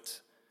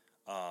put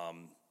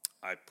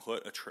a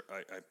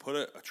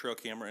trail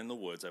camera in the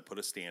woods. I put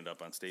a stand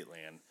up on state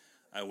land.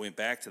 I went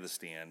back to the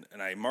stand,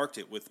 and I marked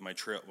it with my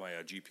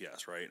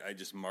GPS, right? I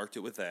just marked it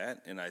with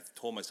that, and I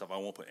told myself I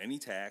won't put any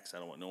tags. I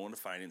don't want no one to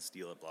find it and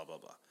steal it, blah, blah,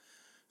 blah.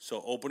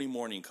 So opening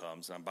morning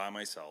comes, and I'm by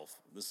myself.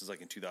 This is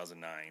like in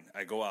 2009.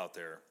 I go out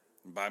there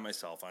by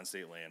myself on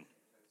state land,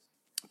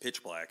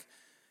 pitch black,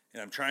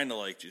 and I'm trying to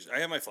I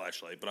have my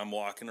flashlight, but I'm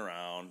walking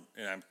around,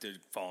 and I'm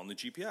following the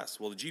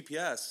GPS. Well, the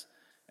GPS,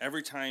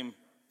 every time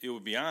it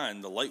would be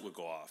on, the light would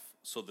go off.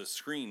 So the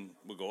screen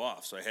would go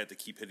off. So I had to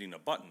keep hitting a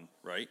button,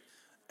 right?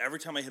 Every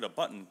time I hit a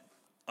button,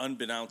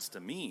 unbeknownst to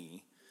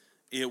me,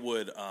 it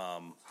would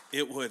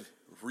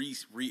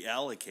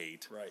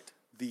reallocate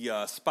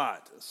the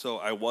spot. So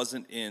I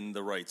wasn't in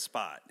the right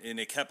spot.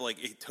 And it kept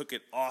it took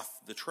it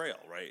off the trail,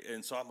 right?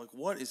 And so I'm like,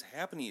 what is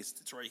happening?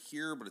 It's right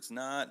here, but it's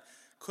not.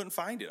 Couldn't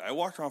find it. I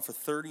walked around for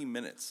 30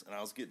 minutes, and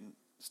I was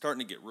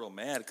starting to get real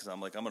mad because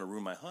I'm like, I'm going to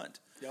ruin my hunt.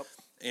 Yep.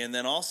 And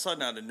then all of a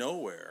sudden, out of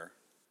nowhere,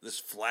 this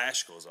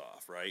flash goes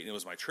off, right? And it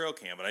was my trail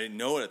cam, but I didn't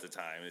know it at the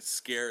time. It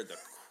scared the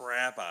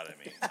crap out of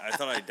me. I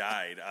thought I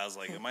died. I was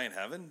like, am I in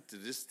heaven?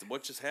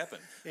 What just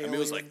happened? Aliens. I mean, it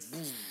was like,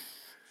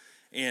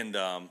 and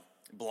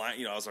blind.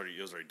 You know, it was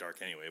already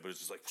dark anyway. But it was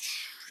just like,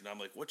 and I'm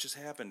like, what just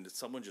happened? Did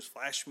someone just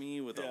flash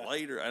me with a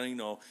light, or I don't even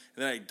know?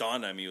 And then it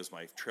dawned on me it was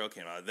my trail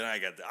cam. Then I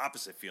got the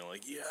opposite feeling,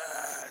 like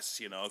yes,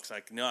 you know, because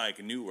I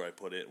knew where I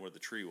put it and where the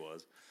tree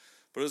was.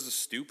 But it was just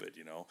stupid,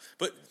 you know.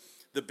 But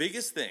the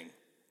biggest thing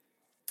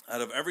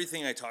out of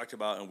everything I talked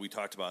about and we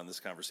talked about in this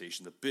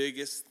conversation, the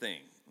biggest thing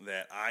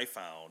that I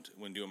found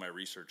when doing my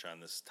research on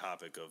this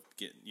topic of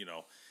getting, you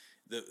know,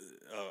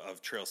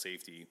 of trail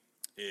safety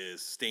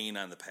is staying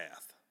on the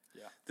path.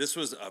 Yeah. This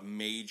was a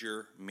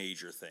major,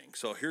 major thing.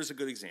 So here's a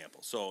good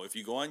example. So if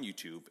you go on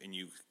YouTube and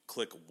you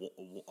click,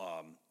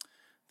 I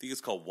think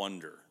it's called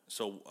Wonder.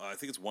 So I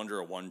think it's Wonder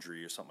or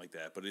Wondery or something like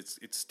that. But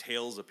it's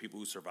tales of people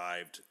who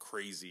survived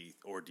crazy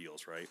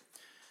ordeals, right?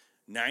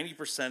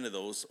 90% of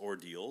those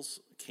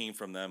ordeals came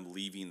from them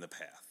leaving the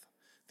path.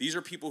 These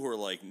are people who are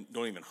like,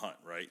 don't even hunt,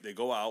 right? They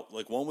go out,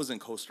 like one was in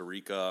Costa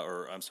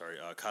Rica,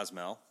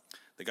 Cozumel.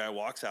 The guy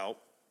walks out,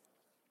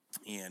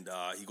 and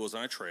he goes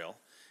on a trail,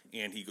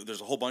 and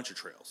there's a whole bunch of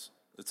trails.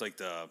 It's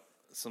like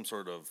some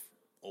sort of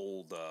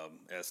old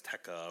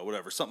Azteca or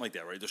whatever, something like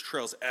that, right? There's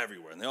trails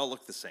everywhere, and they all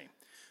look the same.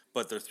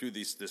 But they're through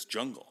this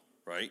jungle,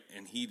 right?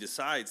 And he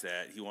decides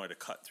that he wanted to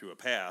cut through a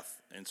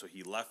path, and so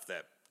he left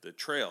the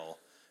trail.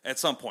 At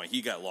some point,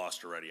 he got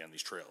lost already on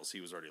these trails.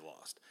 He was already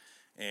lost.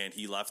 And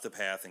he left the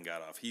path and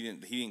got off. He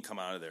didn't come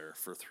out of there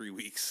for 3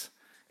 weeks.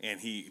 And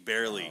he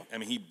barely, wow. I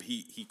mean,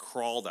 he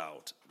crawled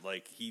out.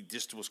 Like, he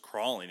just was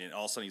crawling, and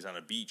all of a sudden he's on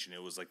a beach, and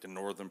it was like the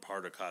northern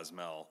part of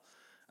Cozumel.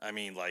 I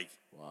mean, like,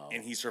 wow.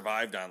 And he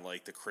survived on,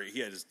 like,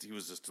 he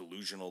was just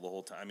delusional the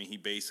whole time. I mean, he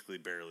basically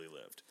barely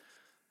lived.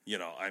 You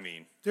know, I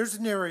mean. There's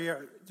an area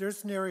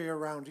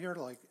around here,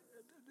 like,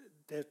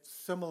 that's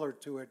similar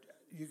to it.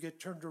 You get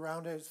turned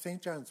around at St.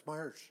 John's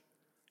Marsh.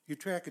 You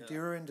track a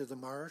deer into the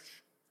marsh.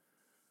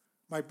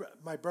 My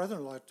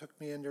brother-in-law took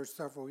me in there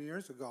several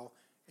years ago,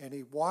 and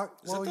he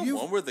walked. Is that the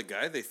one where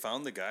they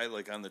found the guy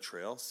like on the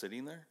trail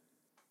sitting there?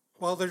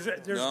 Well, there's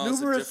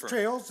numerous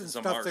trails and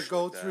stuff that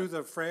go through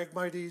the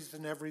Phragmites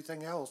and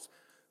everything else.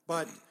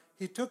 But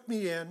he took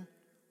me in,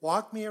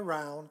 walked me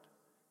around,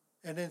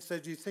 and then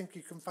said, "You think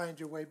you can find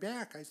your way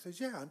back?" I said,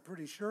 "Yeah, I'm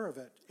pretty sure of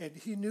it." And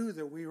he knew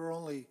that we were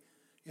only,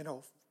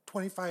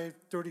 25,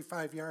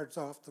 35 yards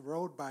off the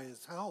road by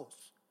his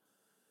house.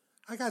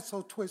 I got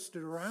so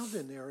twisted around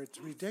in there, it's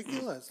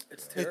ridiculous.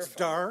 It's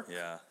dark.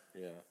 Yeah.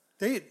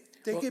 They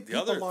get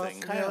people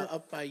lost. Kyle,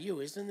 up by you,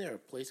 isn't there a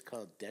place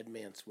called Dead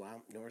Man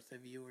Swamp north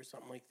of you or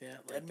something like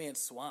that? Dead Man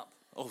Swamp.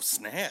 Oh,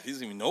 snap. He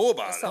doesn't even know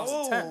about it. That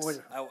sounds intense.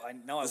 I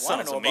want to know about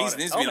it. There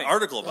needs to be an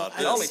article about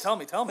this. Tell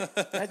me.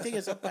 I think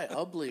it's up by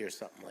Ubley or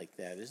something like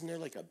that. Isn't there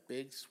like a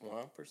big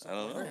swamp or something?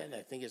 I don't know. And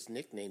I think it's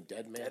nicknamed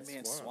Dead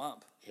Man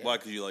Swamp. Yeah. Why?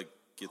 Because you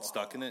get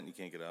stuck in it and you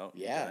can't get out?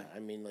 Yeah. Okay. I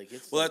mean,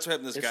 it's... Well, that's what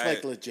happened to this guy.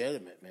 It's like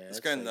legitimate, man.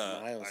 This guy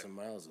miles and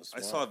miles of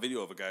swamp. I saw a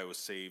video of a guy who was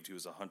saved. He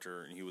was a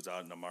hunter, and he was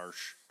out in a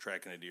marsh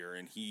tracking a deer,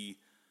 and he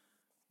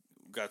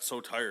got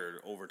so tired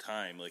over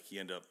time, like he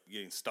ended up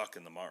getting stuck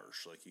in the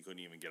marsh. Like he couldn't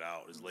even get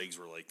out. His legs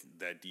were like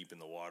that deep in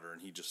the water,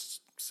 and he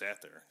just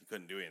sat there. He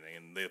couldn't do anything.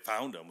 And they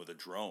found him with a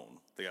drone.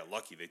 They got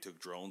lucky. They took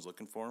drones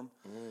looking for him.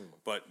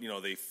 But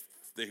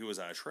he was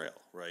on a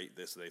trail, right?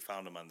 They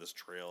found him on this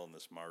trail in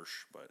this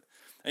marsh. But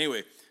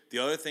anyway, the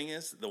other thing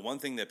is, the one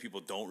thing that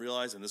people don't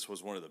realize, and this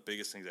was one of the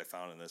biggest things I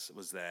found in this,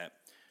 was that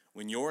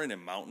when you're in a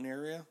mountain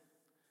area,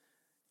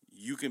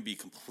 you can be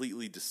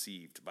completely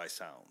deceived by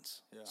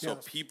sounds. Yeah. So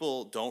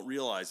people don't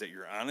realize that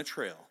you're on a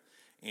trail,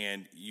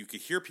 and you could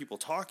hear people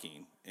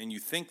talking, and you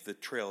think the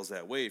trail is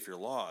that way if you're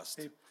lost.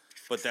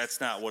 But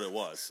that's not what it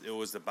was. It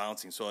was the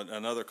bouncing. So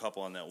another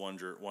couple on that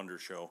Wonder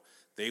show,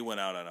 they went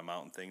out on a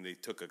mountain thing. They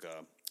took a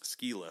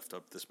ski lift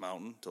up this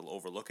mountain to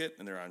overlook it,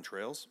 and they're on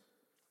trails.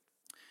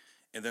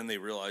 And then they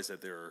realized that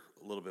they're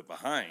a little bit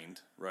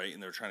behind, right?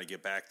 And they're trying to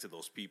get back to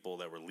those people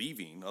that were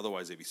leaving.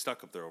 Otherwise, they'd be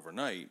stuck up there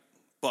overnight,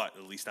 but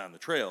at least on the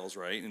trails,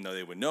 right? And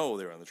they would know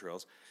they were on the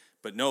trails.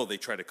 But no, they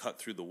tried to cut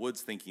through the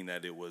woods thinking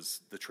that it was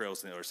the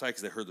trails on the other side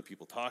because they heard the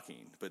people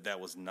talking. But that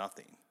was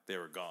nothing. They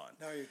were gone.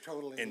 Now you're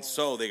totally and lost.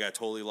 So they got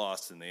totally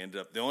lost, and they ended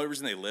up – the only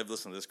reason they lived –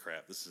 listen to this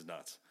crap. This is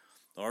nuts.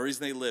 The only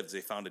reason they lived is they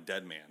found a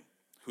dead man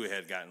who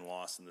had gotten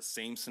lost in the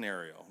same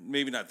scenario.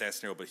 Maybe not that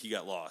scenario, but he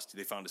got lost.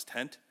 They found his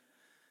tent.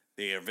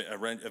 They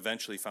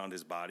eventually found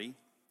his body,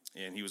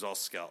 and he was all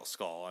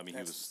skull. I mean,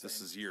 this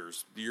is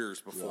years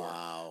before.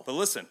 Wow. But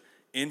listen,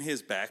 in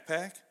his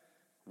backpack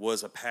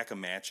was a pack of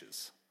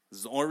matches. This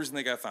is the only reason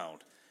they got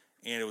found.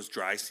 And it was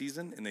dry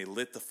season, and they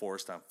lit the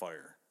forest on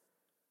fire.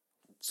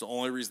 It's the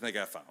only reason they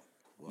got found.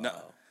 Wow.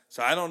 No.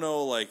 So I don't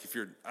know, like,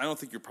 I don't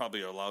think you're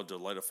probably allowed to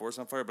light a forest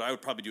on fire, but I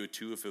would probably do it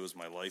too if it was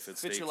my life at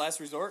stake. If it's your last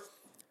resort?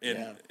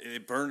 And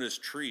it burned his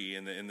tree,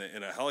 and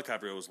a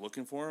helicopter that was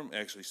looking for him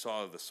actually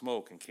saw the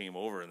smoke and came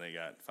over, and they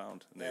got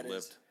found, and they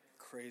lived.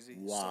 Crazy.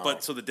 Wow.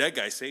 But so the dead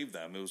guy saved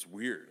them. It was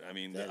weird. I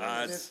mean, the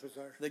odds.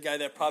 The guy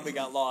that probably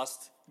got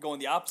lost going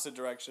the opposite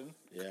direction,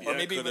 or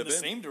maybe even the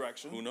same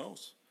direction. Who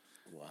knows?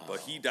 Wow. But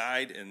he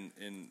died, and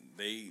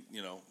they,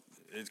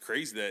 it's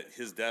crazy that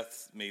his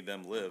death made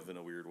them live in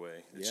a weird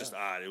way. It's just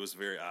odd. It was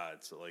very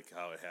odd. So like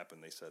how it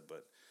happened, they said,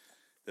 but.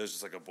 There was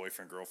just like a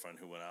boyfriend, girlfriend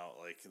who went out.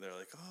 Like they're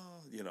like,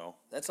 oh,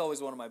 That's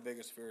always one of my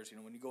biggest fears.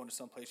 When you go into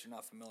some place you're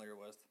not familiar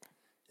with,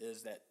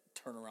 is that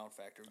turnaround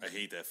factor. I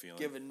hate that feeling.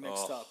 Given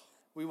mixed up.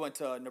 We went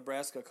to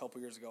Nebraska a couple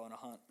years ago on a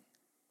hunt.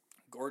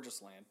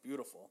 Gorgeous land,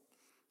 beautiful.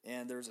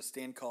 And there's a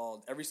stand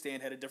called. Every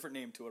stand had a different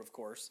name to it, of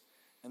course.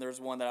 And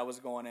there's one that I was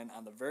going in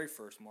on the very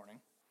first morning,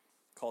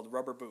 called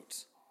Rubber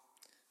Boots.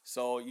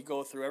 So you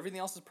go through.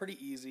 Everything else is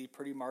pretty easy,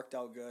 pretty marked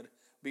out good.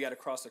 We got to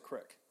cross a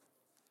creek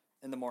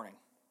in the morning.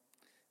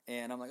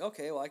 And I'm like,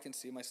 okay, well, I can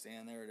see my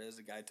stand. There it is.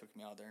 The guy took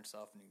me out there and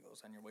stuff. And he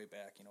goes, on your way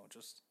back,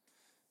 just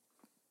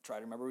try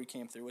to remember we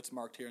came through. It's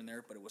marked here and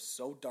there. But it was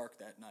so dark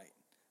that night.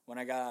 When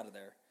I got out of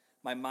there,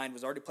 my mind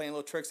was already playing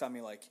little tricks on me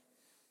like,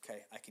 okay,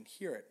 I can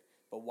hear it.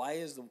 But why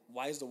is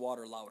the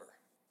water louder?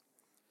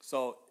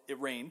 So it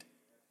rained.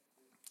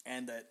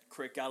 And that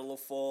creek got a little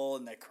full.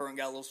 And that current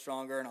got a little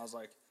stronger. And I was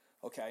like,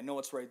 okay, I know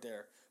it's right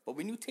there. But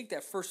when you take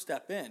that first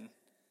step in,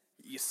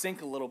 you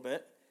sink a little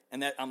bit.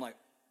 And that I'm like,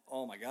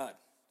 oh, my God.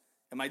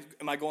 Am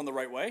I going the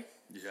right way?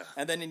 Yeah.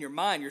 And then in your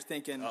mind, you're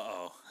thinking,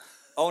 uh-oh.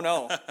 Oh,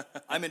 no.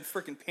 I'm in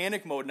freaking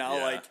panic mode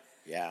now.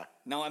 Yeah.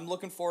 Now I'm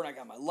looking forward. I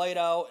got my light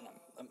out, and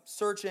I'm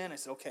searching. I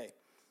said, okay,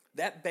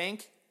 that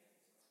bank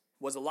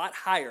was a lot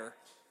higher,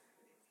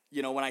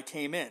 when I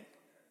came in.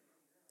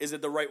 Is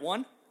it the right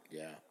one?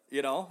 Yeah.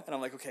 And I'm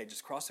like, okay,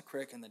 just cross the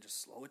creek and then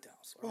just slow it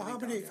down.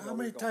 How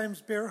many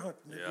times bear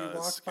hunting did you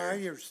walk by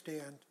your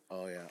stand?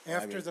 Oh, yeah.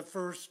 After the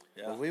first,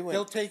 well,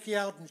 they'll take you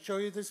out and show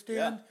you the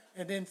stand,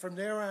 and then from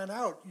there on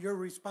out, you're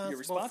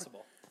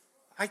responsible.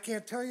 I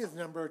can't tell you the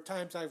number of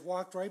times I've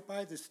walked right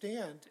by the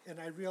stand, and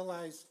I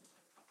realized,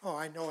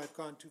 I know I've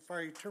gone too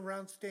far. You turn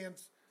around,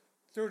 stands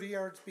 30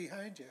 yards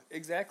behind you.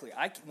 Exactly.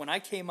 When I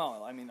came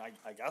out,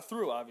 I got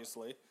through,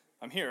 obviously.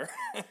 I'm here.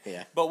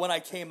 Yeah. But when I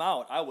came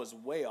out, I was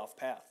way off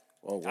path.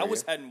 Oh, I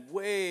was heading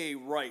way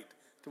right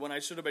to when I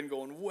should have been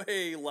going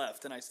way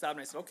left. And I stopped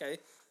and I said, okay,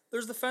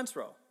 there's the fence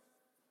row.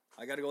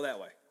 I got to go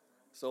that way.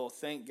 So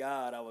thank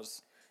God I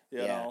was, you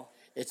know.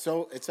 It's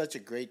such a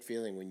great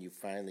feeling when you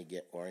finally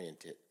get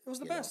oriented. It was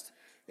the best.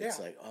 It's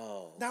like,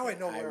 now I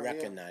know where I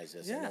recognize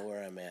this. I know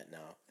where I'm at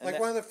now. And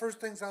one of the first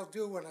things I'll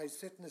do when I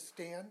sit in the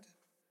stand,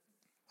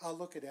 I'll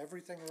look at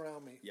everything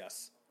around me.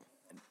 Yes.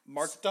 And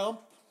mark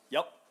stump.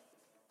 Yep.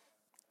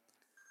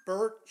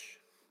 Birch.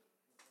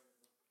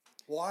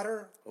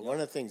 Water. Well, one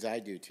of the things I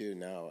do too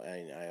now,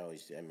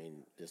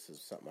 this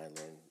is something I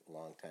learned a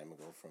long time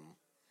ago from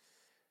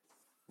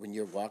when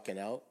you're walking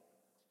out,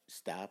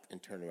 stop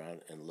and turn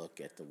around and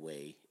look at the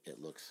way it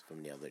looks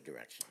from the other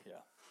direction. Yeah.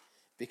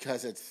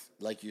 Because it's,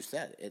 like you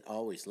said, it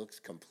always looks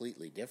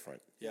completely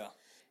different. Yeah.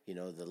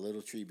 The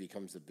little tree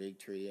becomes the big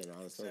tree and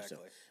all this other stuff.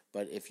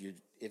 But if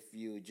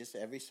you just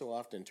every so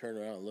often turn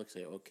around and look,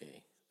 say,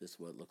 okay, this is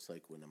what it looks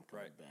like when I'm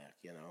coming back,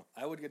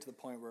 I would get to the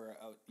point where,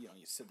 you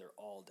sit there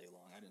all day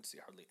long. I didn't see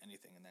hardly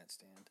anything in that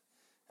stand.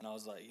 And I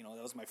was like,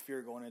 that was my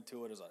fear going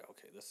into it. I was like,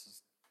 okay,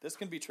 this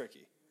can be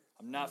tricky.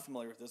 I'm not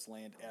familiar with this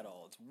land at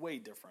all. It's way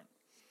different.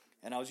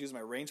 And I was using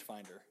my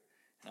rangefinder,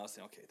 and I was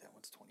saying, okay, that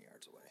one's 20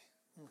 yards away.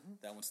 Mm-hmm.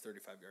 That one's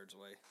 35 yards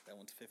away. That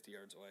one's 50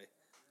 yards away.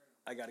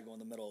 I got to go in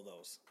the middle of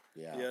those.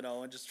 Yeah.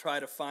 And just try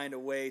to find a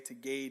way to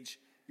gauge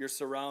your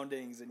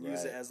surroundings and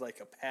use it as like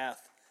a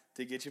path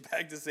to get you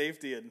back to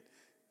safety. And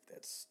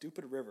that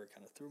stupid river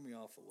kind of threw me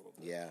off a little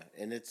bit. Yeah,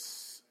 and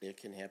it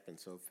can happen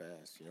so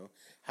fast,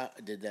 How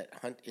did that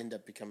hunt end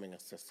up becoming a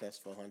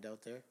successful hunt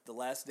out there? The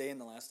last day and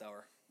the last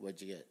hour.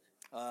 What'd you get?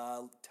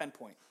 10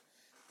 point.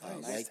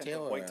 Nice.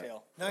 Whitetail?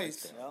 Whitetail.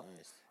 Nice. Yeah.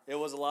 Nice. It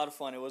was a lot of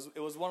fun. It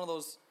was one of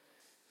those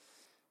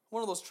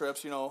one of those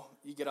trips, you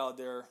get out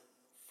there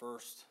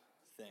first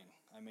thing.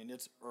 I mean,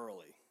 it's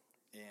early,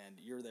 and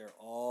you're there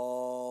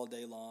all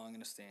day long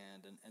in a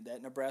stand. And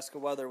that Nebraska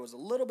weather was a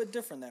little bit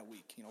different that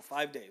week,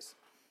 5 days.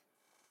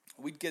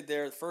 We'd get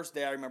there. The first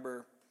day, I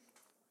remember,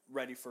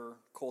 ready for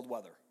cold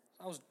weather.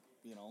 I was,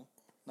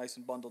 nice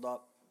and bundled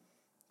up.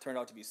 Turned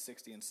out to be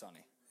 60 and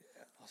sunny.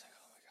 Yeah. I was like,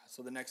 oh, my God.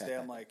 So the next day,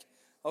 I'm like,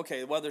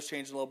 okay, the weather's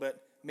changed a little bit.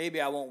 Maybe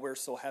I won't wear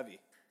so heavy.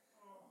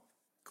 Cool.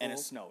 And it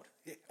snowed.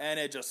 Yeah. And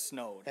it just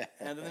snowed.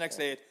 And then the next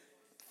day,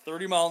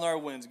 30-mile-an-hour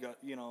winds,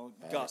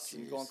 gusts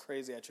and going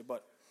crazy at you.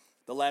 But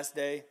the last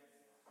day,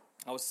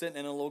 I was sitting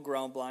in a little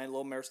ground blind, a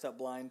little mare step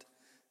blind,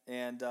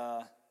 and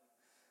I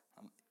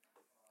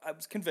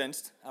was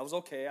convinced. I was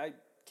okay. I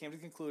came to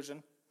the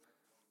conclusion,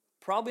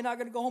 probably not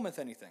going to go home with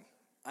anything.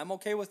 I'm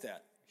okay with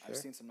that. Sure. I've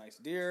seen some nice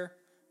deer,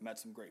 met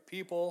some great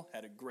people,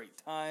 had a great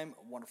time,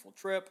 a wonderful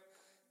trip.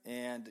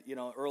 And,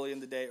 early in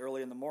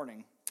the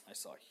morning, I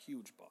saw a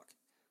huge buck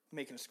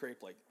making a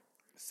scrape like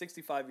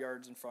 65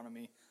 yards in front of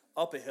me,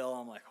 up a hill.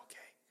 I'm like, okay,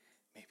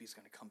 maybe he's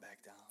going to come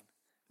back down.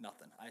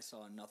 Nothing. I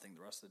saw nothing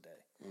the rest of the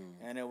day.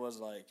 And it was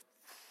like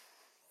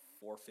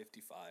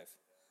 4:55.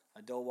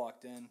 A doe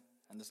walked in,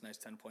 and this nice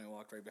 10-point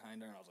walked right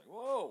behind her, and I was like,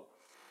 whoa,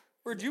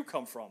 where'd you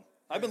come from?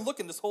 I've been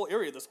looking this whole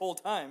area this whole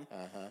time,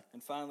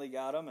 and finally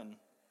got him, and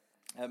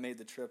that made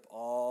the trip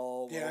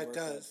all over. Yeah, it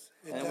does.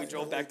 And then we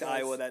drove back to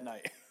Iowa that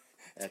night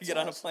to get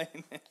on a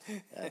plane.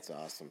 That's an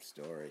awesome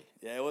story.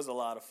 Yeah, it was a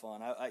lot of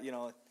fun.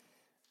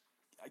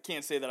 I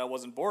can't say that I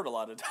wasn't bored a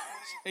lot of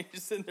times.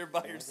 You're sitting there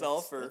by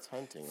yourself for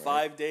hunting,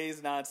 right? 5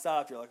 days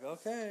nonstop. You're like,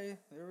 okay,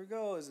 there we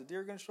go. Is the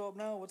deer going to show up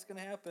now? What's going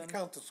to happen? You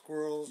count the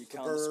squirrels, you the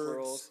count birds. the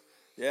squirrels.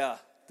 Yeah,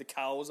 the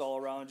cows all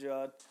around you.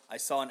 I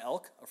saw an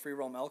elk, a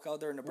free-roam elk out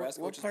there in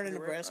Nebraska. What part of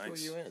Nebraska were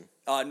you in?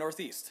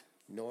 Northeast.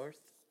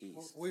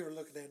 Northeast. We were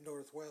looking at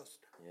northwest.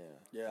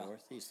 Yeah.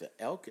 Northeast. The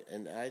elk,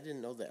 and I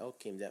didn't know the elk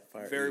came that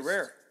far Very east.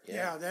 rare.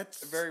 Yeah,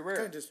 that's very rare.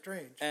 Kind of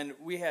strange. And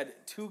we had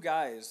two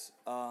guys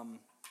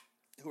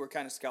who were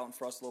kind of scouting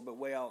for us a little bit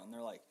way out, and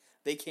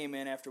they came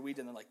in after we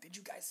did, and they're like, did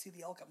you guys see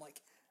the elk? I'm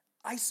like,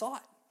 I saw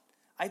it.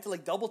 I had to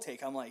double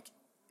take. I'm like,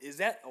 is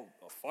that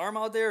a farm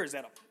out there? Is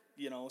that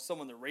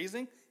someone they're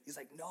raising? He's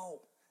like,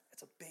 no,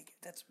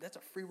 that's a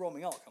free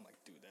roaming elk. I'm like,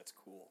 dude, that's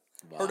cool.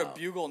 Wow. Heard a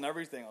bugle and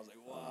everything. I was like,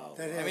 wow.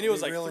 It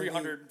was like really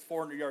 300,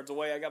 400 yards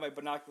away. I got my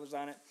binoculars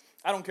on it.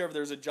 I don't care if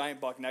there's a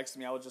giant buck next to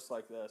me. I was just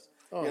like this,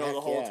 the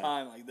whole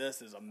time. Like,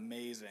 this is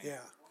amazing.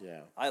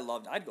 Yeah. I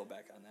loved it. I'd go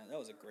back on that. That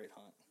was a great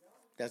hunt.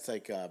 That's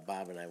like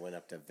Bob and I went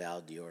up to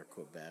Val d'Or,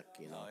 Quebec.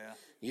 Oh, yeah.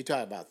 You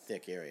talk about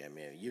thick area. I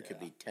mean, you could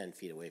be 10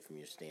 feet away from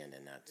your stand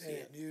and not see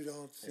it. You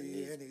don't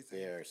see anything.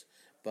 Bears.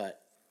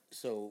 But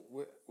so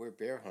we're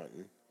bear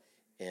hunting,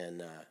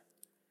 and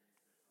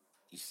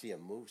you see a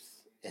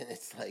moose, and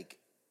it's like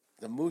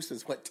the moose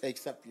is what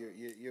takes up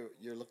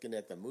you're looking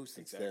at the moose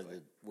instead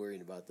of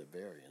worrying about the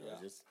bear.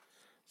 Just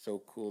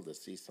so cool to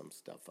see some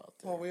stuff out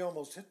there. Well, we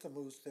almost hit the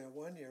moose that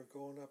one year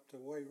going up the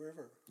White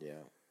River.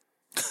 Yeah.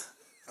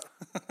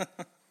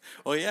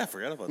 Oh, yeah, I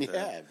forgot about that.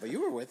 Yeah, but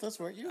you were with us,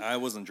 weren't you? I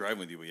wasn't driving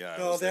with you, but yeah.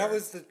 No, that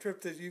was the trip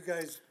that you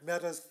guys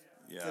met us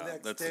the next day.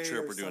 That's the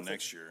trip we're doing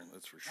next year,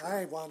 that's for sure.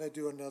 I want to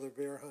do another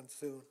bear hunt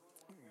soon.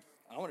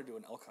 I want to do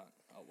an elk hunt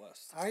out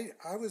west.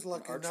 I was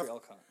lucky enough.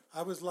 Elk hunt.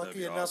 I was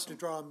lucky enough to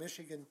draw a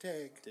Michigan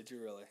tag. Did you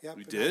really? Yep.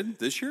 We did?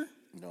 This year?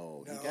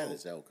 No, he got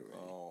his elk already.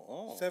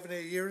 Oh.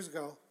 7-8 years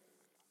ago.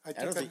 I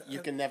don't think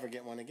you can never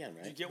get one again,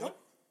 right? Did you get one?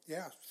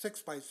 Yeah,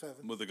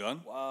 6x7. With a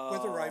gun? Wow.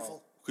 With a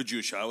rifle. Could you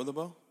have shot with a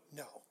bow?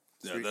 No.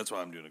 Yeah, that's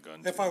why I'm doing a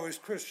gun. If I was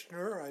Chris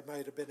Schnurr, I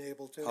might have been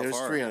able to. It was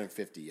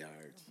 350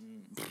 yards.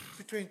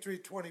 Between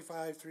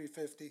 325,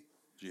 350. Did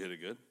you hit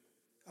it good?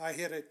 I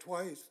hit it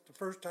twice. The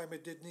first time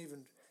it didn't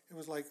even, it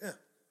was like,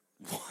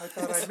 I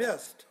thought I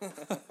missed.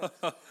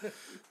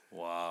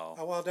 Wow.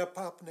 I wound up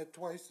popping it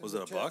twice. Was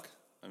it a buck?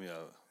 I mean,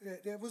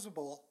 it was a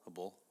bull. A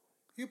bull?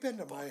 You've been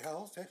to my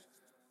house. I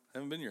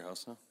haven't been to your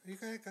house, huh? You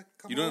gotta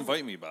come You don't over.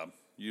 invite me, Bob.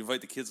 You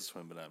invite the kids to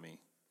swim, but not me.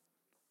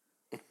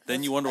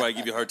 Then you wonder why I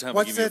give you a hard time. I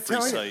What's give you a that free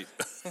tell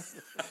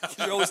sight.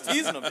 You're always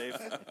teasing them, Dave.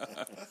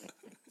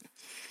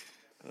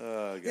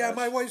 Oh, gosh. Yeah,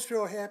 my wife's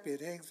real happy.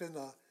 It hangs in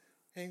the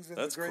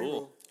That's gray cool.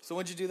 room. So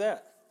when'd you do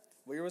that?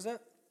 What year was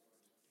that?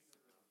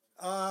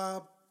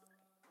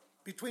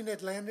 Between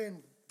Atlanta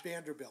and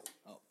Vanderbilt.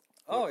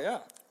 Oh yeah.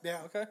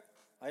 Yeah. Okay.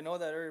 I know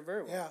that area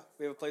very well. Yeah.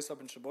 We have a place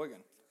up in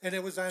Sheboygan. And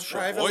it was on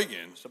private.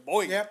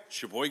 Sheboygan. Yep.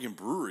 Sheboygan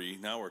Brewery.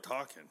 Now we're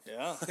talking.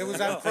 Yeah. It was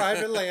on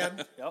private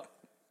land. Yep.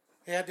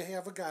 Had to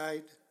have a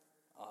guide.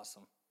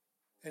 Awesome.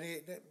 And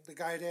the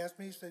guide asked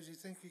me, he says, you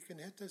think you can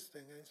hit this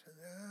thing? I said,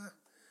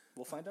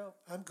 We'll find out.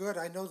 I'm good.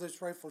 I know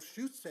this rifle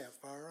shoots that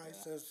far. I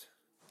says,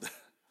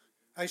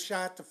 I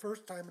shot the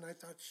first time and I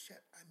thought,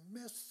 shit, I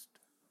missed.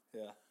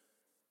 Yeah.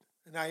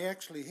 And I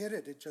actually hit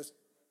it. It just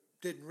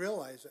didn't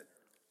realize it.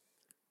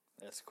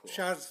 That's cool.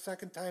 Shot it the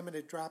second time and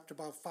it dropped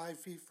about 5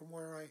 feet from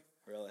where I.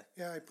 Really?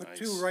 Yeah, I put Nice.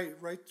 two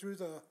right through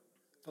the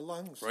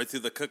lungs. Right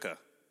through the cooker.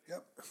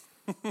 Yep.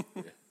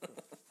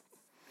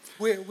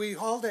 we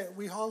hauled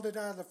it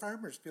out of the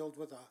farmer's field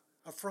with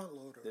a front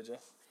loader. Did you?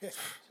 Yeah.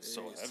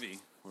 So heavy.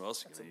 What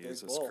else are you going to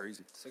use? That's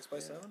crazy.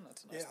 6x7?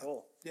 That's a nice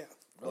bowl. Yeah.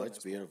 Oh, it's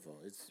beautiful.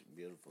 It's a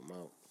beautiful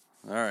mount.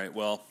 All right,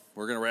 well,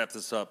 we're going to wrap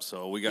this up.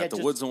 So we got the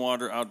Woods and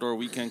Water Outdoor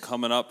Weekend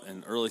coming up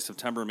in early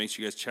September. Make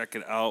sure you guys check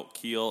it out.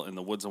 Keel and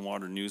the Woods and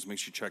Water News. Make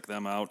sure you check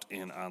them out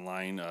and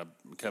online.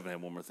 Kevin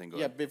had one more thing. Go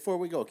ahead. Before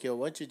we go, Keel,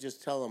 why don't you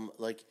just tell them,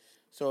 like,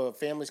 so a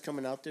family's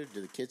coming out there,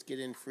 do the kids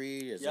get in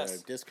free? Is there a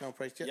discount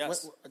price?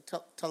 Yes.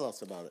 Tell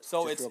us about it.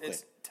 So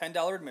it's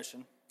 $10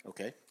 admission.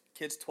 Okay.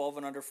 Kids 12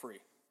 and under free.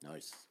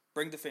 Nice.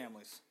 Bring the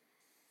families.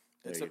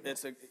 There's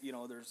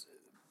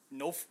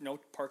no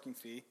parking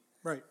fee.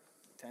 Right.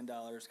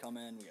 $10 come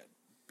in. We got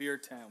beer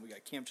tent. We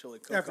got Camp Chili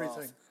cook-off.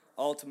 Everything.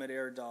 Ultimate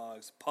air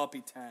dogs. Puppy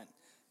tent.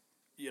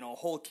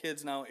 Whole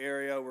kids now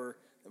area where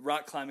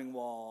rock climbing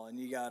wall, and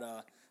you got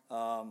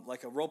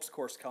like a ropes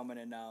course coming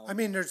in now. I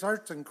mean, there's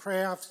arts and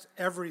crafts,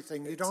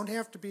 everything. You don't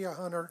have to be a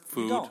hunter.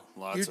 Food.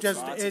 Lots of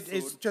food.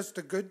 It's just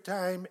a good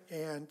time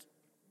and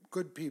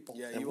good people.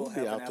 Yeah, you will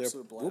have an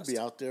absolute blast. We'll be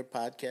out there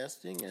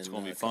podcasting, and it's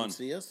going to be fun. Come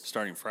see us.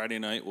 Starting Friday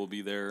night, we'll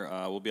be there.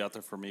 We'll be out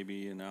there for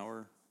maybe an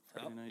hour.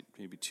 Friday night,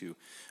 maybe 2.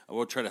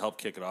 We'll try to help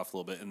kick it off a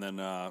little bit, and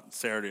then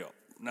Saturday,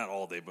 not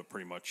all day, but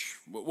pretty much.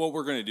 What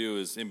we're going to do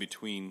is in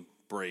between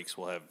breaks,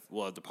 we'll have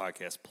the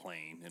podcast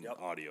playing in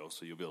audio,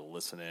 so you'll be able to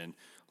listen in.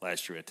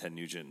 Last year at Ted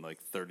Nugent,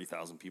 like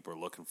 30,000 people are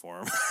looking for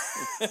him.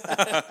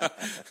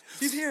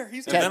 He's here.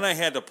 And then I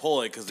had to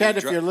pull it because Ted,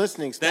 if you're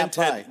listening, stop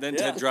by. Then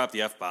Ted dropped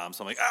the F-bomb,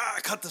 so I'm like,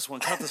 cut this one.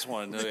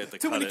 And I had to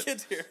Too cut many it.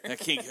 kids here. I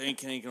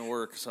ain't gonna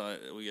work, so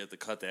we had to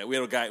cut that. We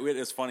had a guy.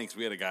 It's funny because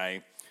we had a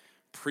guy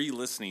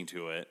pre-listening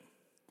to it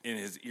in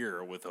his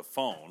ear with a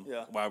phone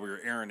while we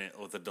were airing it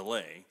with a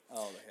delay.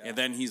 And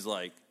then he's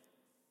like,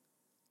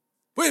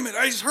 wait a minute,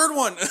 I just heard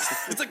one.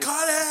 It's a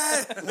cut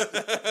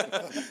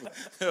it.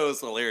 It was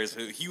hilarious.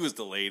 He was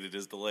delayed at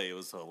his delay. It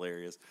was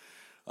hilarious.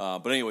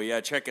 But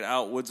anyway, check it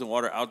out. Woods and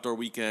Water Outdoor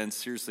Weekend.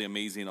 Seriously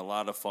amazing. A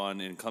lot of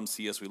fun. And come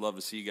see us. We'd love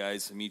to see you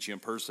guys, meet you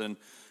in person.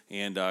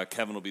 And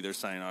Kevin will be there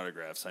signing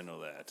autographs. I know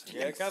that.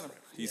 Yeah, Kevin.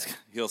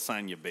 He'll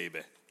sign you,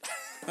 baby.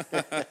 All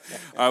right,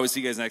 we'll see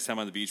you guys next time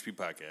on the BHP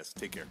Podcast.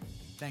 Take care.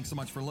 Thanks so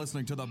much for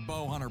listening to the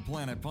Bowhunter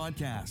Planet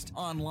Podcast.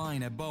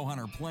 Online at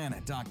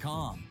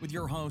bowhunterplanet.com with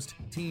your host,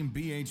 Team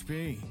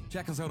BHP.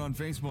 Check us out on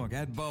Facebook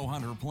at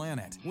Bowhunter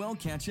Planet. We'll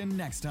catch you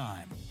next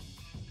time.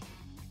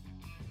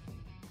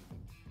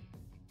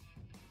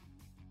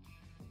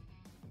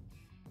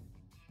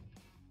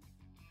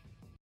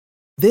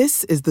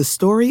 This is the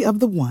story of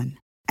the one.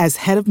 As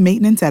head of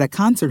maintenance at a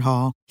concert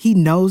hall, he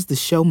knows the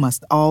show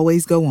must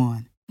always go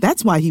on.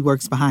 That's why he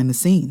works behind the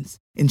scenes,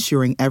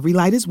 ensuring every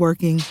light is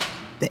working,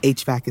 the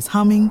HVAC is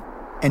humming,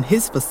 and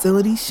his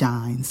facility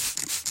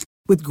shines.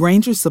 With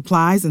Grainger's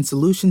supplies and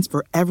solutions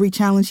for every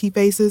challenge he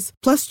faces,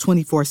 plus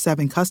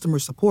 24/7 customer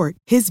support,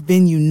 his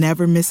venue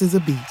never misses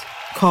a beat.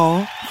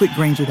 Call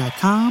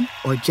quickgrainger.com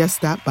or just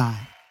stop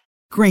by.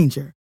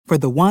 Grainger, for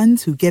the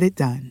ones who get it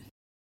done.